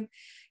to you,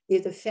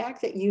 the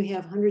fact that you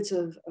have hundreds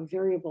of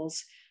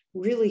variables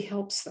really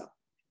helps them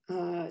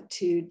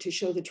to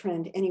show the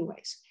trend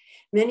anyways.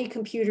 Many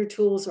computer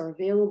tools are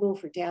available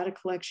for data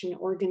collection,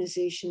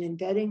 organization,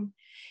 embedding,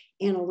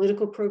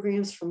 analytical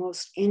programs for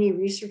most any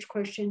research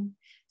question.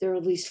 There are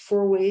at least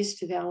 4 ways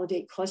to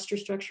validate cluster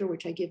structure,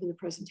 which I give in the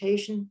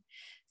presentation.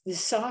 The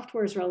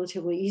software is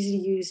relatively easy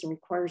to use and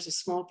requires a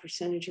small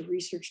percentage of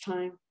research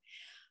time.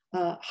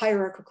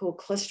 Hierarchical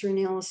cluster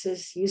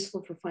analysis,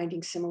 useful for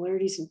finding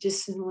similarities and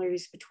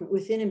dissimilarities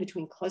within and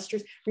between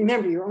clusters.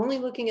 Remember, you're only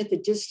looking at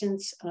the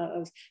distance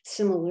of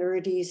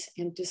similarities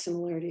and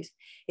dissimilarities.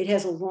 It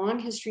has a long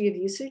history of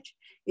usage.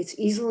 It's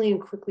easily and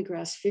quickly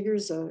grasped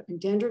figures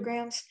and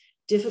dendrograms,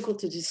 difficult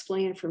to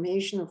display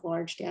information of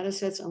large data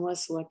sets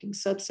unless selecting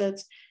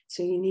subsets.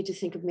 So you need to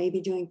think of maybe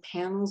doing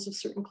panels of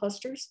certain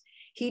clusters.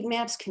 Heat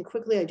maps can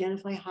quickly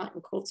identify hot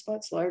and cold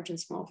spots, large and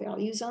small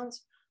value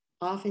zones,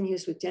 often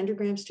used with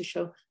dendrograms to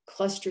show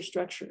cluster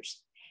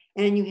structures.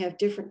 And you have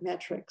different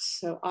metrics.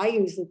 So I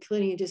use the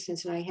Euclidean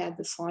distance, and I had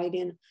the slide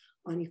in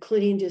on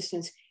Euclidean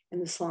distance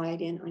and the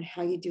slide in on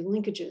how you do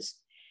linkages.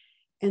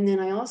 And then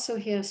I also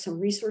have some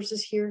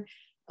resources here,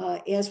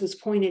 as was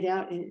pointed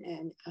out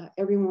in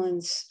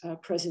everyone's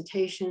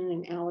presentation,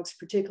 and Alex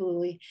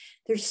particularly.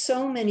 There's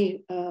so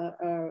many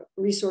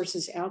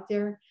resources out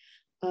there.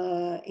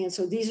 And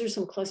so these are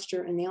some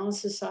cluster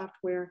analysis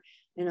software.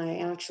 And I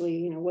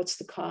actually, what's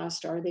the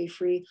cost? Are they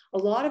free? A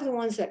lot of the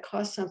ones that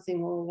cost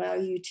something will allow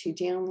you to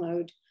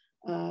download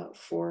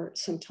for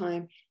some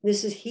time.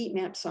 This is heat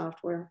map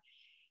software.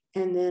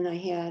 And then I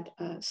had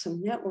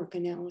some network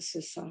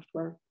analysis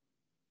software,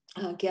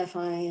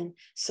 GEFI and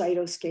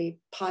Cytoscape,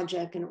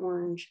 Podject and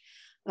Orange.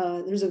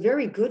 There's a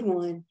very good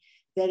one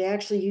that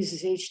actually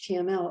uses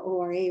HTML,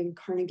 ORA, and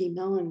Carnegie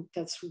Mellon.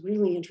 That's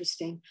really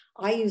interesting.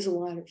 I use a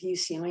lot of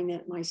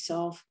UCINet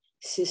myself,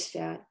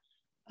 SysFat,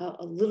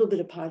 a little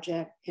bit of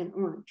Podject and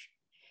Orange.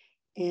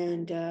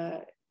 And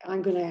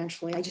I'm going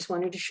to I just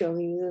wanted to show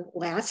you the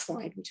last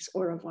slide, which is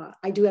au revoir.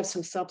 I do have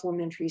some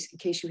supplementaries in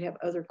case you have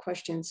other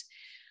questions,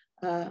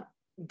 but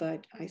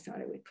I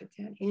thought I would put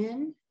that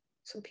in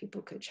so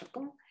people could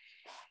chuckle.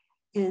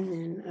 And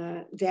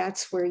then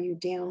that's where you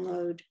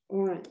download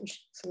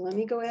Orange. So let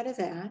me go out of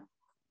that.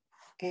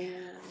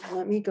 And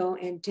let me go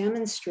and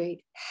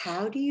demonstrate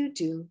how do you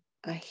do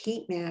a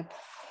heat map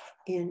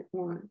in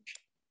Orange.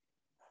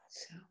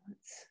 So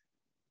let's,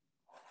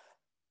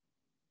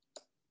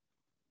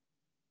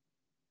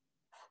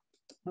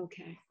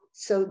 okay.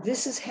 So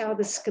this is how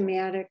the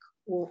schematic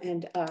will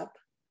end up.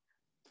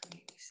 Let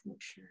me just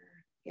make sure,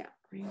 yeah,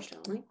 arranged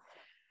only.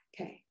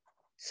 Okay,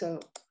 so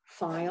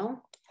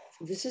file,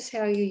 this is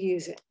how you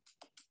use it.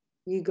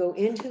 You go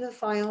into the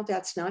file,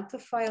 that's not the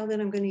file that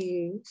I'm going to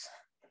use.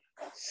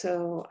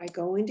 So I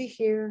go into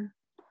here,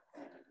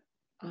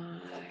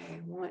 I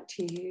want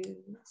to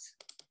use,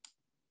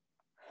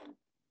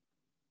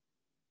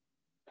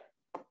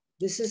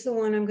 this is the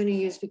one I'm going to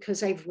use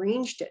because I've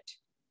ranged it.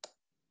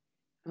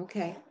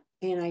 Okay,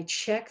 and I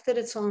check that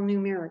it's all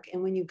numeric.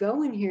 And when you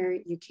go in here,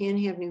 you can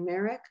have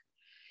numeric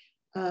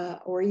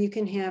or you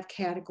can have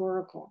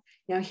categorical.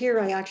 Now here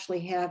I actually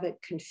have it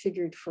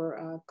configured for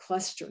a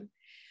cluster.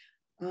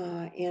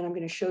 And I'm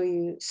going to show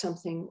you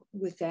something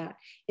with that.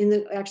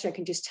 Actually, I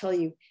can just tell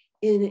you,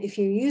 if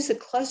you use a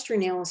cluster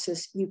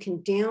analysis, you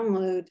can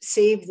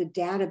save the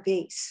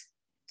database.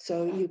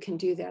 So you can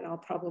do that. I'll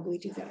probably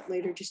do that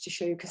later just to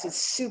show you because it's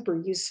super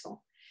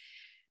useful.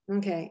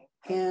 Okay,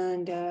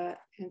 and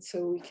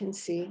so we can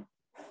see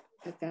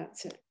that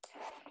that's it.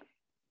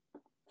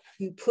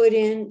 You put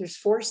in, there's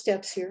 4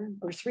 steps here,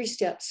 or 3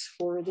 steps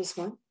for this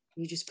one.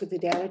 You just put the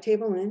data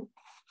table in.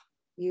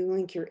 You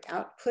link your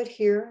output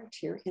here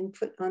to your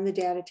input on the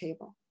data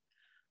table.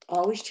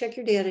 Always check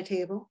your data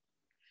table.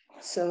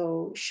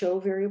 So show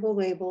variable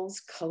labels,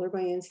 color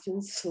by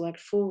instance, select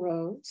full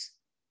rows,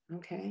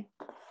 okay?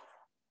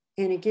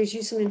 And it gives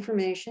you some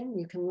information.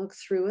 You can look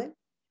through it.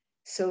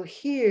 So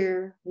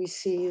here we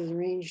see the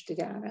ranged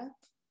data.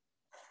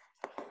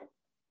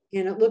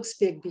 And it looks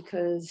big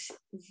because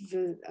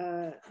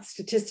the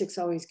statistics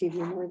always give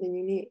you more than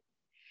you need.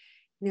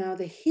 Now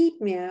the heat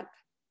map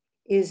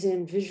is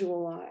in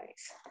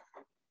Visualize.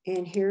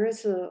 And here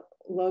is the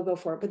logo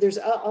for it. But there's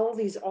all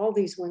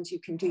these ones you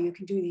can do. You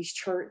can do these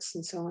charts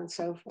and so on and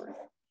so forth.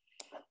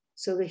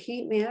 So the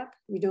heat map,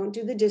 you don't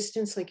do the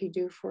distance like you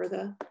do for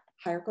the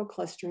hierarchical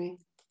clustering.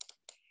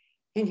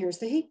 And here's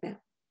the heat map.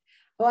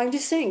 Oh, I'm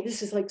just saying,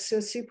 this is like so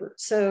super.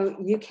 So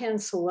you can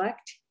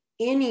select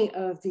any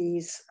of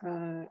these.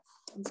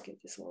 Let's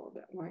get this a little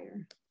bit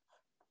wider.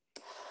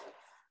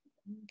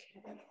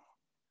 Okay.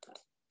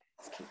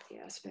 Let's keep the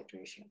aspect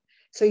ratio.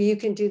 So you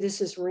can do this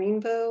as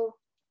rainbow.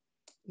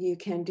 You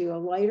can do a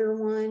lighter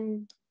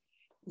one.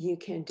 You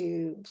can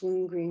do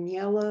blue, green,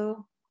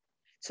 yellow.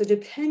 So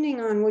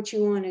depending on what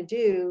you want to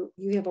do,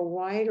 you have a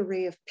wide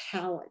array of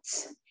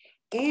palettes.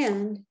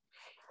 And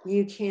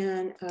you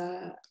can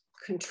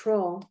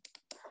control,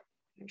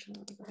 actually,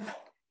 let me go back.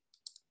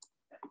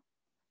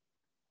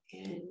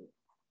 And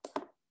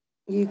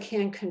you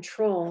can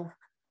control,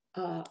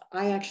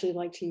 I actually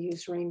like to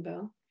use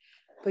rainbow,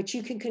 but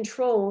you can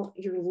control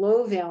your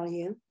low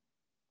value.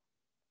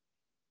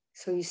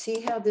 So you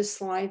see how this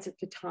slides at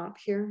the top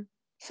here?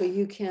 So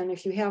you can,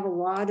 if you have a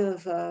lot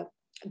of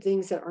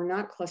things that are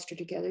not clustered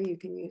together, you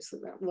can use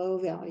the low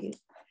value.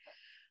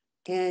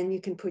 And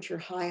you can put your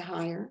high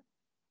higher,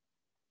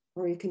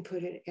 or you can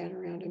put it at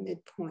around a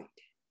midpoint.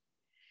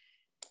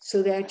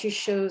 So that just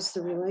shows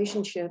the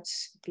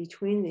relationships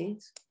between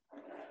these.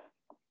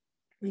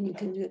 And you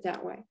can do it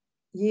that way.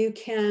 You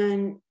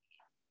can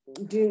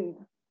do,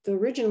 the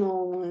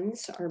original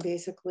ones are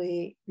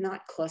basically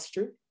not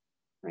clustered,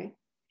 right?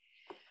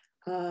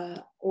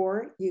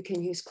 Or you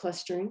can use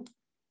clustering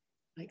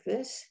like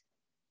this.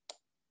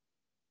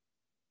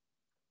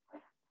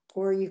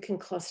 Or you can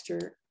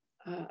cluster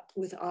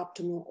with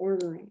optimal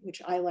ordering,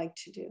 which I like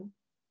to do.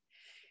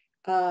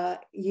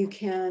 You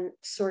can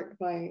sort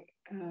by,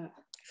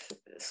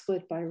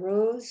 split by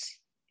rows,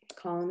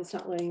 column, it's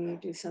not letting you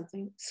do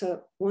something.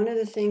 So one of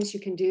the things you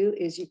can do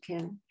is you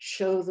can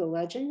show the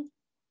legend.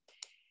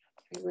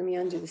 Okay, let me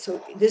undo this.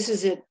 So this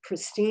is it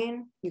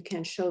pristine. You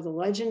can show the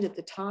legend at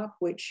the top,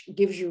 which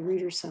gives your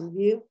reader some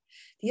view.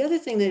 The other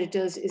thing that it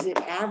does is it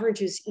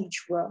averages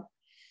each row.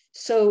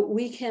 So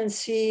we can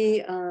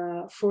see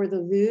for the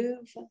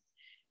Louvre,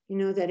 you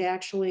know, that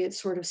actually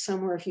it's sort of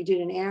somewhere, if you did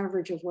an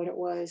average of what it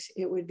was,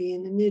 it would be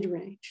in the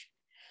mid-range.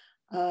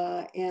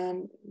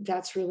 And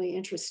that's really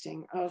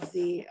interesting of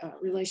the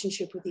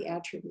relationship with the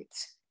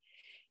attributes.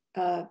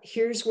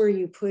 Here's where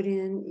you put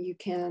in, you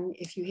can,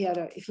 if you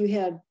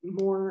had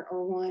more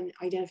or one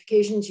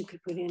identifications, you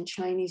could put in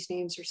Chinese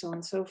names or so on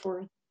and so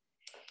forth.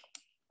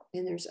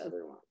 And there's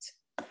other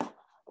ones.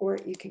 Or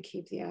you can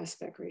keep the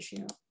aspect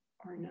ratio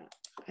or not.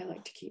 I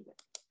like to keep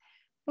it.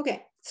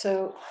 Okay,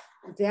 so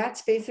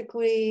that's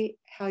basically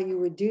how you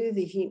would do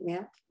the heat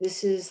map.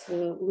 This is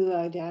the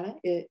Luau data.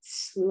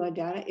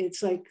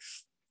 It's like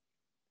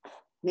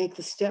make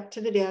the step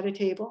to the data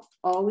table,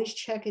 always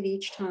check it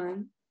each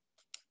time.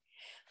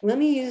 Let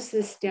me use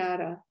this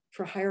data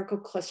for hierarchical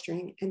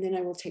clustering, and then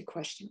I will take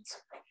questions.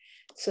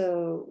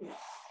 So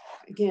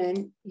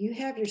again, you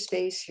have your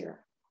space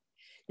here.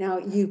 Now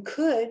you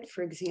could,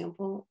 for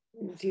example,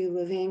 do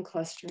Levine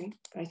clustering,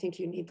 but I think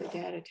you need the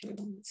data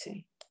table. Let's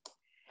see.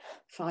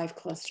 5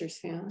 clusters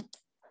found.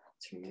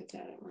 Let's remove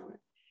that in a moment.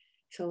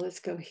 So let's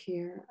go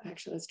here.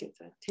 Actually, let's get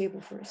the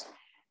table first.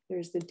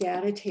 There's the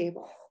data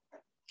table.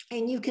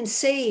 And you can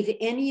save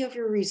any of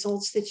your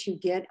results that you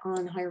get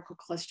on hierarchical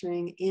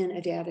clustering in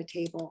a data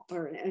table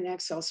or an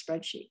Excel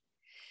spreadsheet.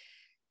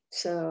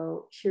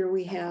 So here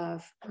we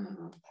have,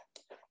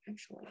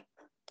 actually,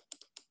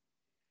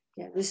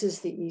 yeah, this is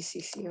the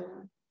ECCO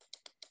one.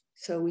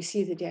 So we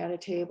see the data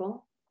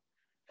table.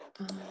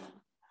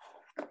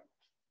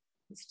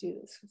 Let's do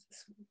this with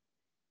this one.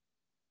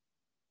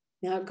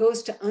 Now it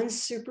goes to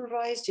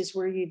unsupervised is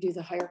where you do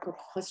the hierarchical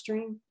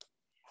clustering.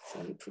 So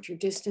you put your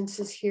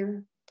distances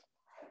here.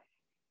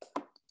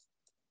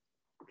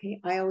 Okay,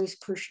 I always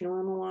push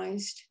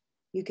normalized.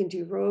 You can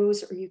do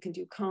rows or you can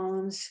do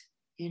columns.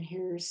 And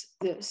here's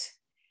this.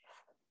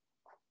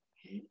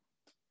 Okay.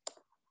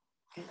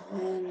 And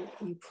then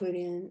you put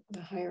in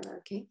the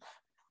hierarchy.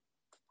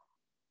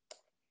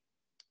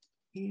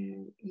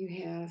 And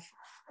you have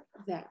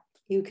that.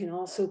 You can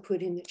also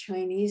put in the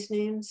Chinese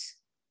names.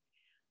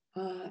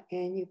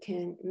 And you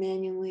can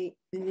manually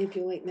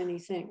manipulate many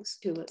things.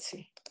 Let's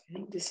see. I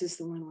think this is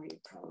the one where you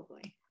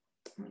probably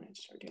want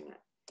to start doing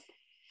that.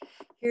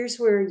 Here's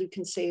where you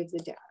can save the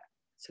data.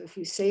 So if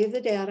you save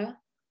the data,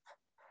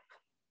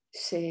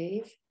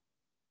 save.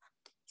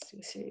 Let's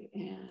do save,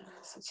 and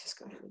let's just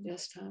go to the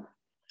desktop.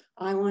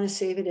 I want to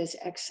save it as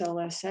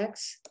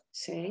XLSX,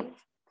 save.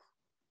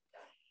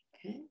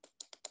 Okay.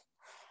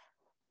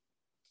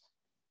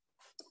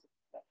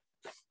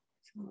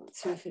 So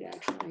let's see if it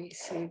actually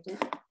saved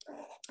it.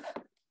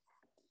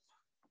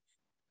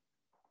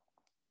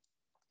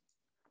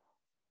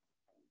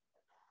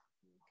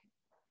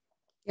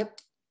 Yep.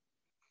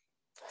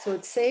 So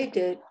it saved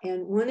it.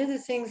 And one of the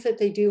things that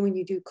they do when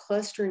you do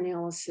cluster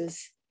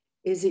analysis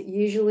is it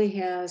usually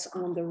has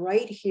on the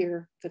right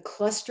here, the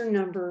cluster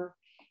number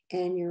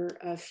and your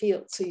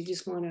field. So you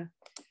just want to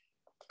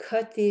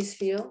cut these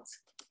fields,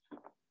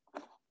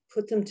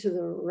 put them to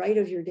the right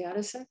of your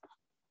data set.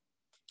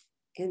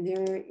 And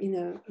there,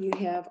 you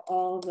have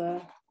all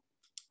the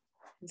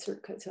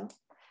insert cut cell.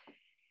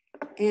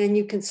 And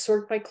you can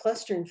sort by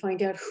cluster and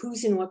find out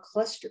who's in what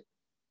cluster,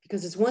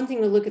 because it's one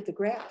thing to look at the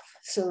graph.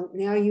 So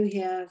now you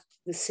have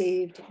the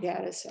saved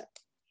data set.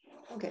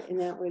 Okay,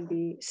 and that would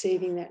be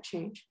saving that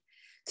change.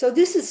 So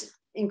this is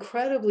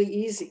incredibly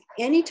easy.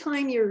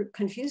 Anytime you're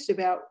confused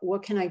about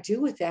what can I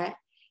do with that,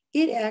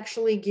 it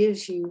actually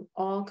gives you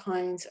all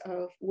kinds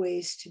of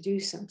ways to do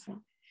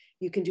something.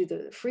 You can do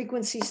the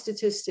frequency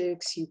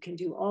statistics, you can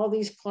do all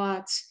these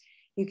plots,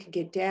 you can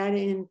get data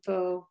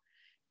info,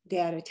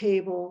 data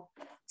table,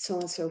 so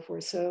on and so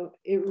forth. So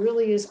it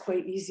really is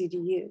quite easy to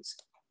use.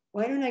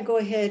 Why don't I go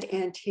ahead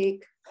and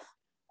take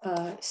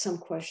some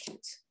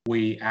questions?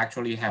 We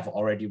actually have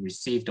already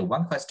received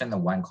one question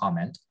and one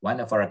comment. One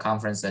of our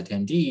conference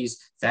attendees,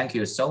 thank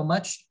you so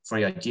much for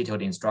your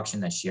detailed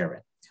instruction and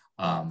sharing.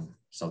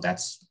 So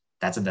that's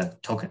the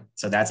token.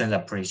 So that's an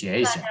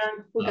appreciation.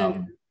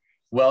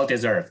 Well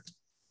deserved.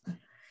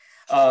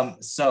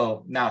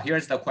 So now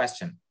here's the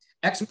question.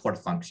 Export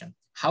function.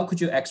 How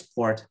could you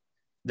export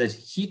the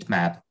heat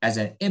map as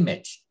an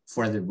image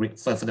for the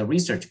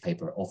research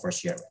paper or for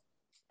sharing?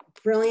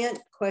 Brilliant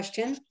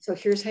question. So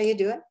here's how you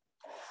do it.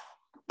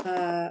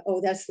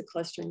 Oh, that's the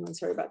clustering one.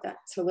 Sorry about that.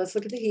 So let's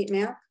look at the heat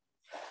map.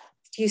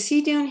 Do you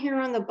see down here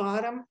on the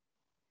bottom?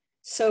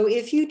 So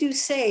if you do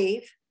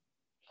save,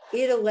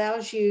 it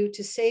allows you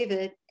to save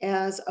it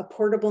as a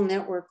portable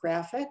network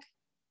graphic.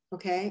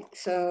 Okay,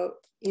 so,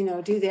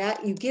 do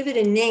that. You give it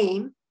a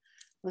name.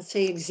 Let's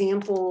say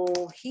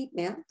example heat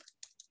map,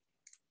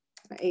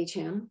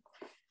 HM.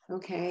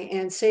 Okay,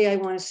 and say I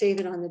want to save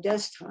it on the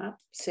desktop.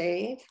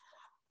 Save.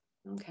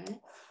 Okay,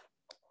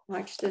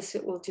 watch this.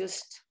 It will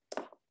just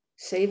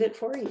save it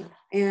for you.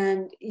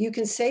 And you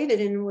can save it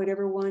in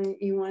whatever one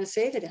you want to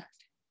save it at.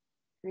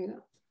 There you go.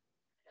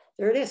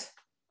 There it is.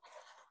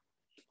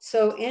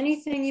 So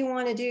anything you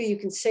want to do, you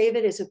can save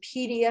it as a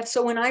PDF.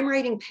 So when I'm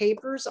writing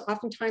papers,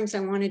 oftentimes I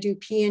want to do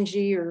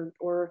PNG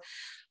or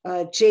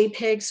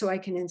JPEG so I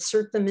can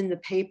insert them in the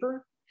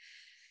paper.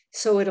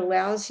 So it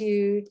allows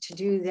you to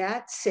do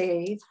that,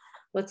 save.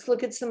 Let's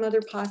look at some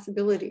other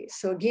possibilities.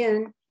 So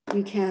again,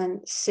 you can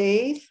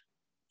save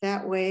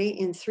that way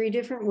in 3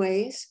 different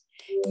ways.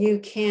 You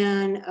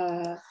can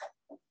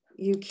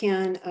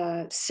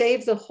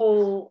save the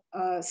whole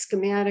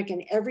schematic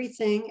and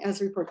everything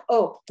as a report.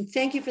 Oh,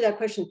 thank you for that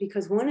question,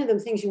 because one of the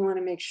things you want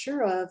to make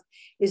sure of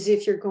is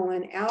if you're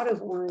going out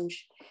of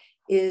Orange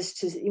is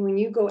when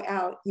you go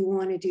out, you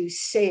want to do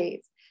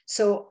save.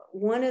 So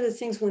one of the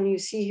things when you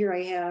see here,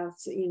 I have,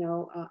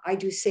 I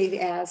do save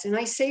as, and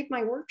I save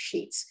my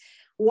worksheets.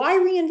 Why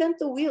reinvent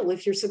the wheel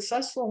if you're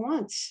successful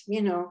once?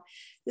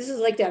 This is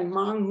like that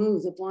Mang Mu,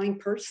 the blind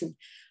person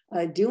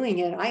doing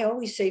it. I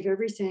always save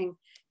everything,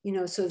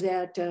 so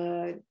that,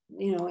 and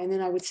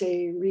then I would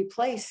say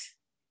replace.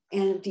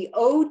 And the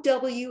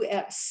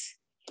OWS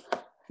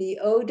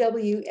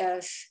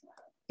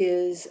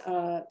is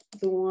the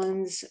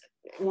ones,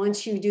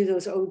 once you do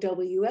those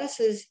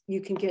OWSs,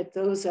 you can get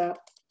those up,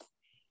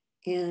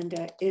 and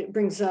it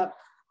brings up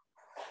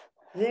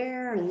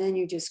there, and then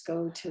you just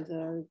go to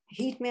the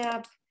heat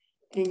map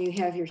and you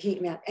have your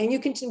heat map. And you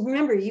can,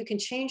 remember, you can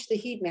change the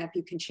heat map,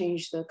 you can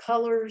change the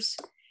colors,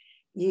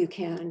 you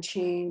can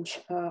change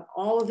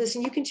all of this,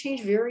 and you can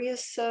change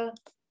various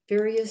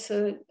events.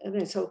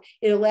 So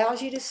it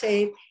allows you to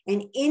save,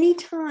 and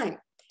anytime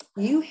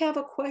you have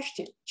a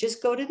question,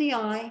 just go to the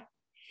eye,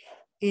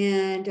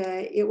 and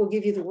it will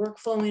give you the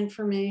workflow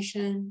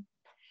information.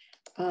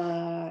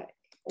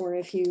 Or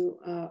if you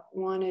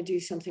want to do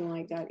something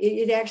like that,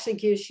 it actually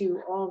gives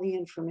you all the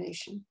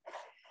information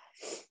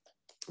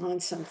on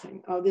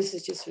something. Oh, this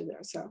is just for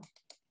there. So,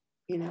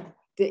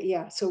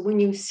 yeah. So when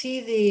you see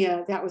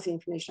the, that was the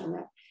information on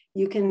that.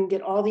 You can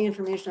get all the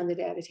information on the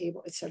data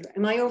table, etc.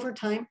 Am I over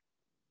time?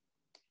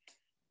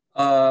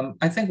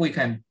 I think we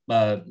can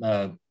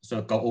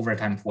sort of go over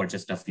time for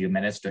just a few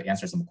minutes to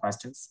answer some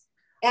questions.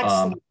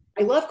 Excellent.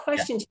 I love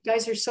questions. Yeah. You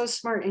guys are so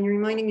smart, and you're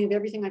reminding me of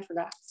everything I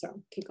forgot.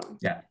 So keep going.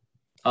 Yeah.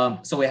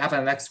 So we have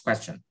a next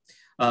question.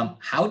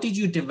 How did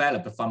you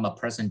develop from a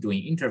person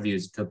doing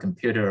interviews to a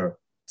computer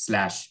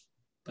slash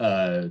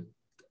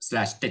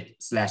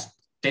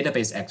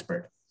database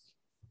expert?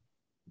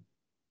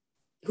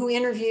 Who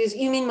interviews?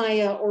 You mean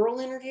my oral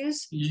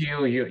interviews?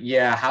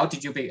 Yeah. How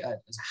did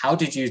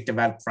you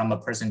develop from a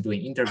person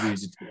doing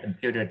interviews to a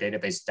computer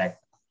database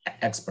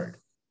expert?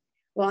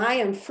 Well, I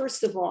am,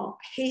 first of all,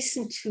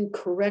 hasten to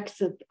correct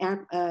the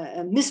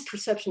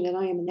misperception that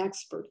I am an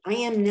expert. I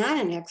am not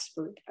an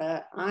expert.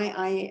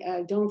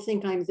 I don't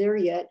think I'm there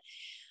yet.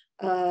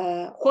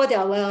 But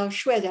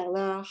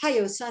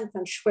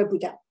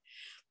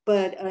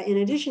in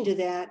addition to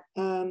that,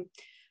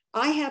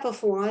 I have a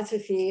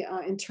philosophy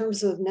in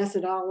terms of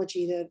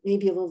methodology that may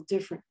be a little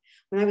different.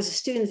 when I was a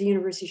student at the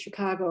University of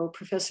Chicago,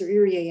 Professor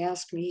Irier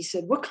asked me, he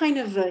said, what kind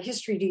of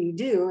history do you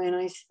do?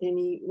 And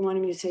he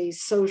wanted me to say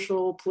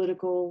social,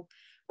 political.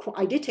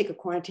 I did take a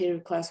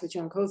quantitative class with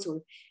John Coatsworth.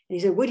 And he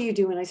said, what do you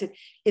do? And I said,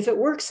 if it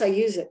works, I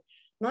use it.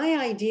 My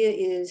idea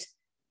is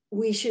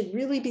we should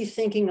really be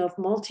thinking of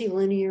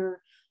multilinear,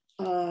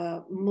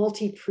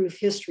 multi-proof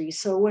history.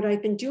 So what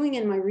I've been doing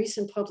in my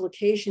recent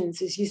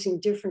publications is using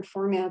different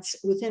formats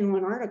within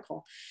one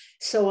article.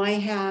 So I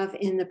have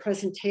in the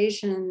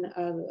presentation,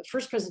 the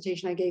first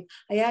presentation I gave,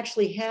 I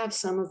actually have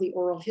some of the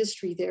oral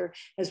history there,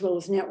 as well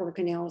as network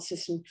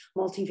analysis and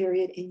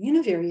multivariate and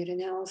univariate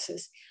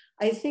analysis.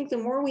 I think the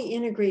more we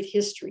integrate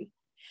history,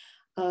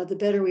 the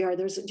better we are.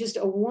 There's just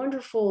a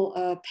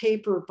wonderful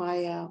paper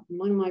by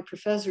one of my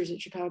professors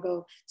at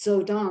Chicago,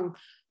 Zhou Dong,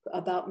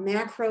 about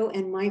macro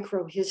and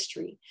micro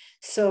history.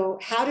 So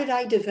how did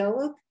I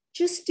develop?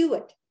 Just do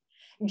it.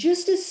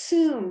 Just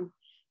assume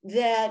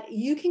that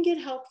you can get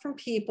help from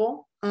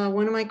people.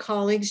 One of my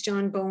colleagues,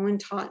 John Bowen,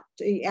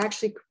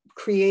 actually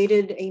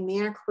created a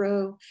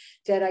macro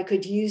that I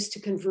could use to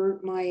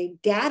convert my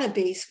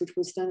database, which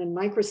was done in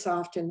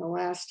Microsoft in the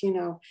last,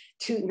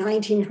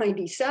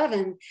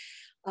 1997.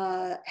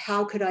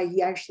 How could I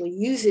actually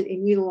use it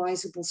in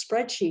utilizable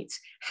spreadsheets?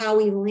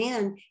 Howie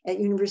Land at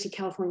University of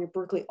California,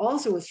 Berkeley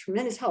also was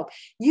tremendous help.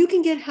 You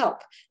can get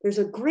help. There's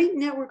a great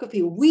network of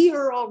people. We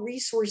are all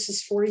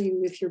resources for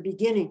you if you're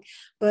beginning,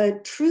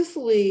 but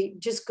truthfully,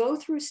 just go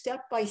through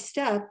step by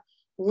step,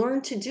 learn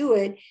to do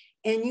it,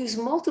 and use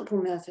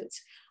multiple methods.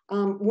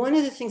 One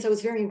of the things I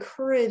was very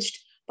encouraged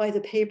by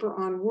the paper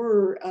on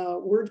word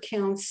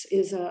counts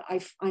is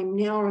I'm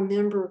now a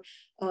member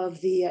of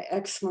the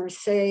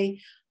HNRCS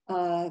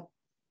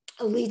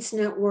Elites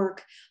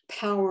Network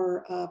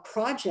Power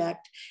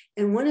project.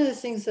 And one of the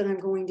things that I'm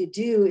going to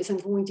do is I'm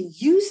going to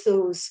use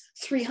those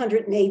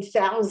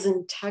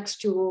 308,000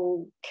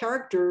 textual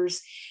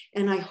characters.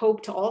 And I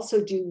hope to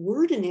also do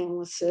word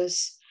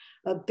analysis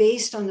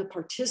based on the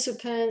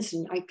participants.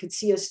 And I could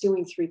see us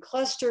doing 3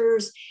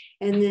 clusters.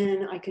 And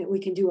then we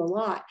can do a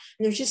lot.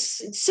 And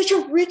it's such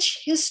a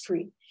rich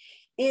history.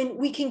 And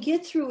we can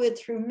get through it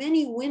through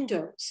many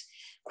windows.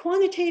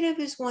 Quantitative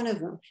is one of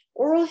them.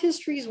 Oral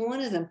history is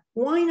one of them.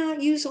 Why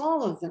not use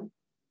all of them?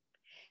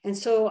 And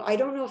so I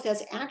don't know if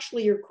that's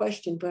actually your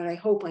question, but I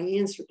hope I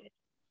answered it.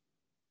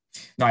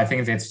 No, I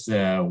think that's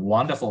a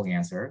wonderful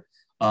answer.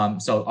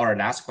 So our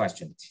last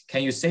question,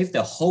 can you save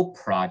the whole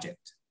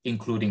project,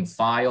 including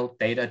file,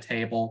 data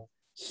table,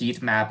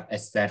 heat map,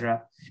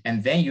 etc.,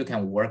 and then you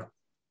can work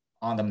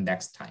on them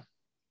next time?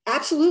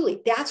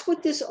 Absolutely. That's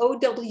what this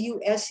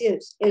OWS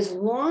is. As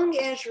long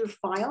as your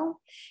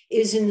file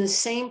is in the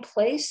same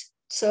place.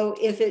 So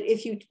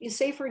if you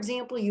say, for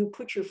example, you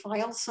put your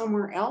file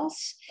somewhere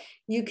else,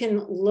 you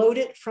can load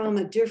it from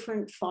a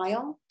different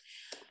file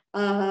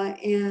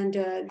and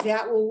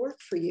that will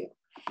work for you.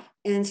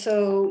 And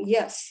so,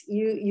 yes,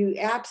 you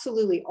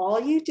absolutely,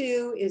 all you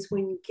do is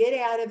when you get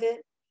out of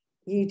it,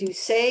 you do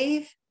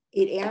save.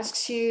 It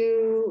asks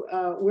you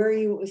where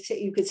you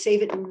could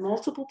save it in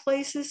multiple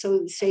places.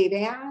 So save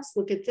as,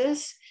 look at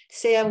this.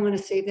 Say I want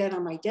to save that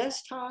on my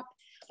desktop.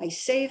 I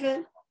save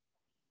it.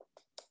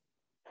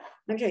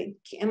 Okay,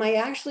 am I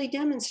actually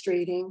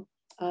demonstrating?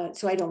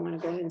 So I don't want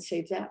to go ahead and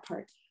save that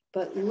part.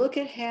 But look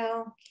at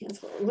how,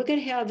 look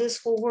at how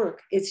this will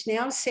work. It's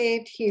now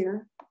saved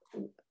here.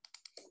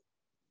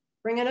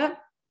 Bring it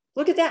up.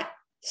 Look at that,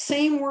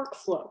 same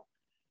workflow.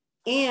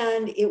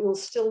 And it will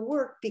still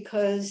work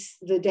because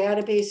the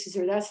databases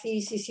are, that's the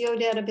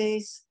ECCO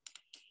database.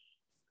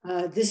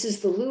 This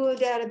is the LUO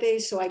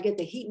database. So I get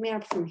the heat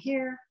map from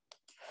here.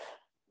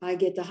 I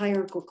get the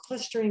hierarchical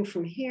clustering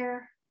from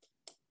here.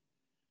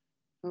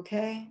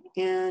 Okay,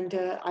 and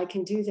I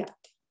can do that.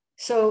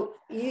 So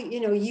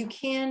you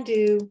can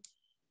do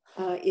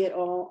it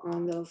all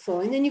on the flow,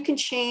 and then you can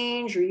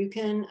change, or you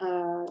can,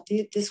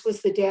 this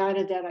was the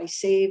data that I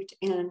saved,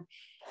 and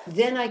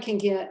then I can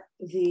get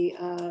the,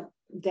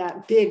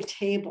 that big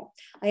table.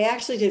 I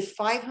actually did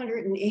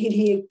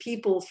 588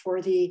 people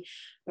for the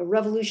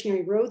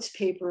Revolutionary Roads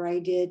paper I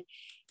did,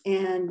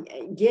 and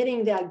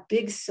getting that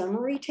big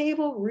summary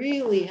table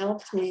really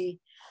helped me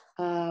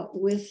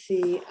with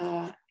the,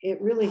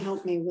 it really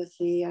helped me with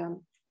the,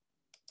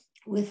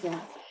 with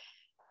that.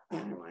 I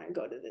don't want to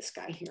go to this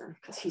guy here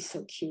because he's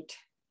so cute.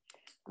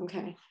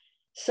 Okay,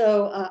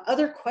 so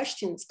other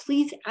questions,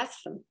 please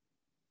ask them.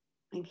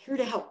 I'm here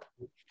to help.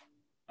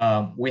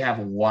 We have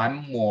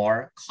one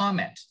more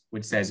comment,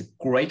 which says,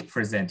 great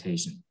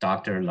presentation,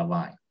 Dr.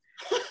 Levine.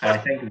 And I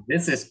think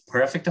this is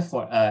perfect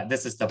for,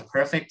 this is the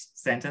perfect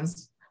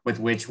sentence with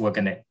which we're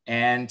gonna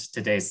end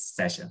today's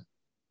session.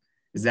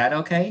 Is that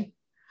okay?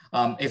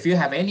 If you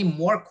have any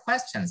more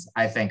questions,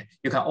 I think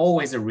you can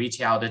always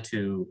reach out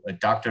to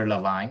Dr.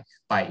 Levine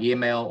by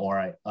email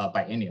or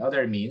by any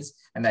other means.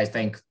 And I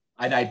think,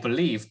 and I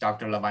believe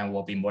Dr. Levine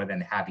will be more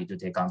than happy to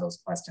take on those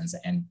questions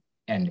and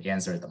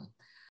answer them.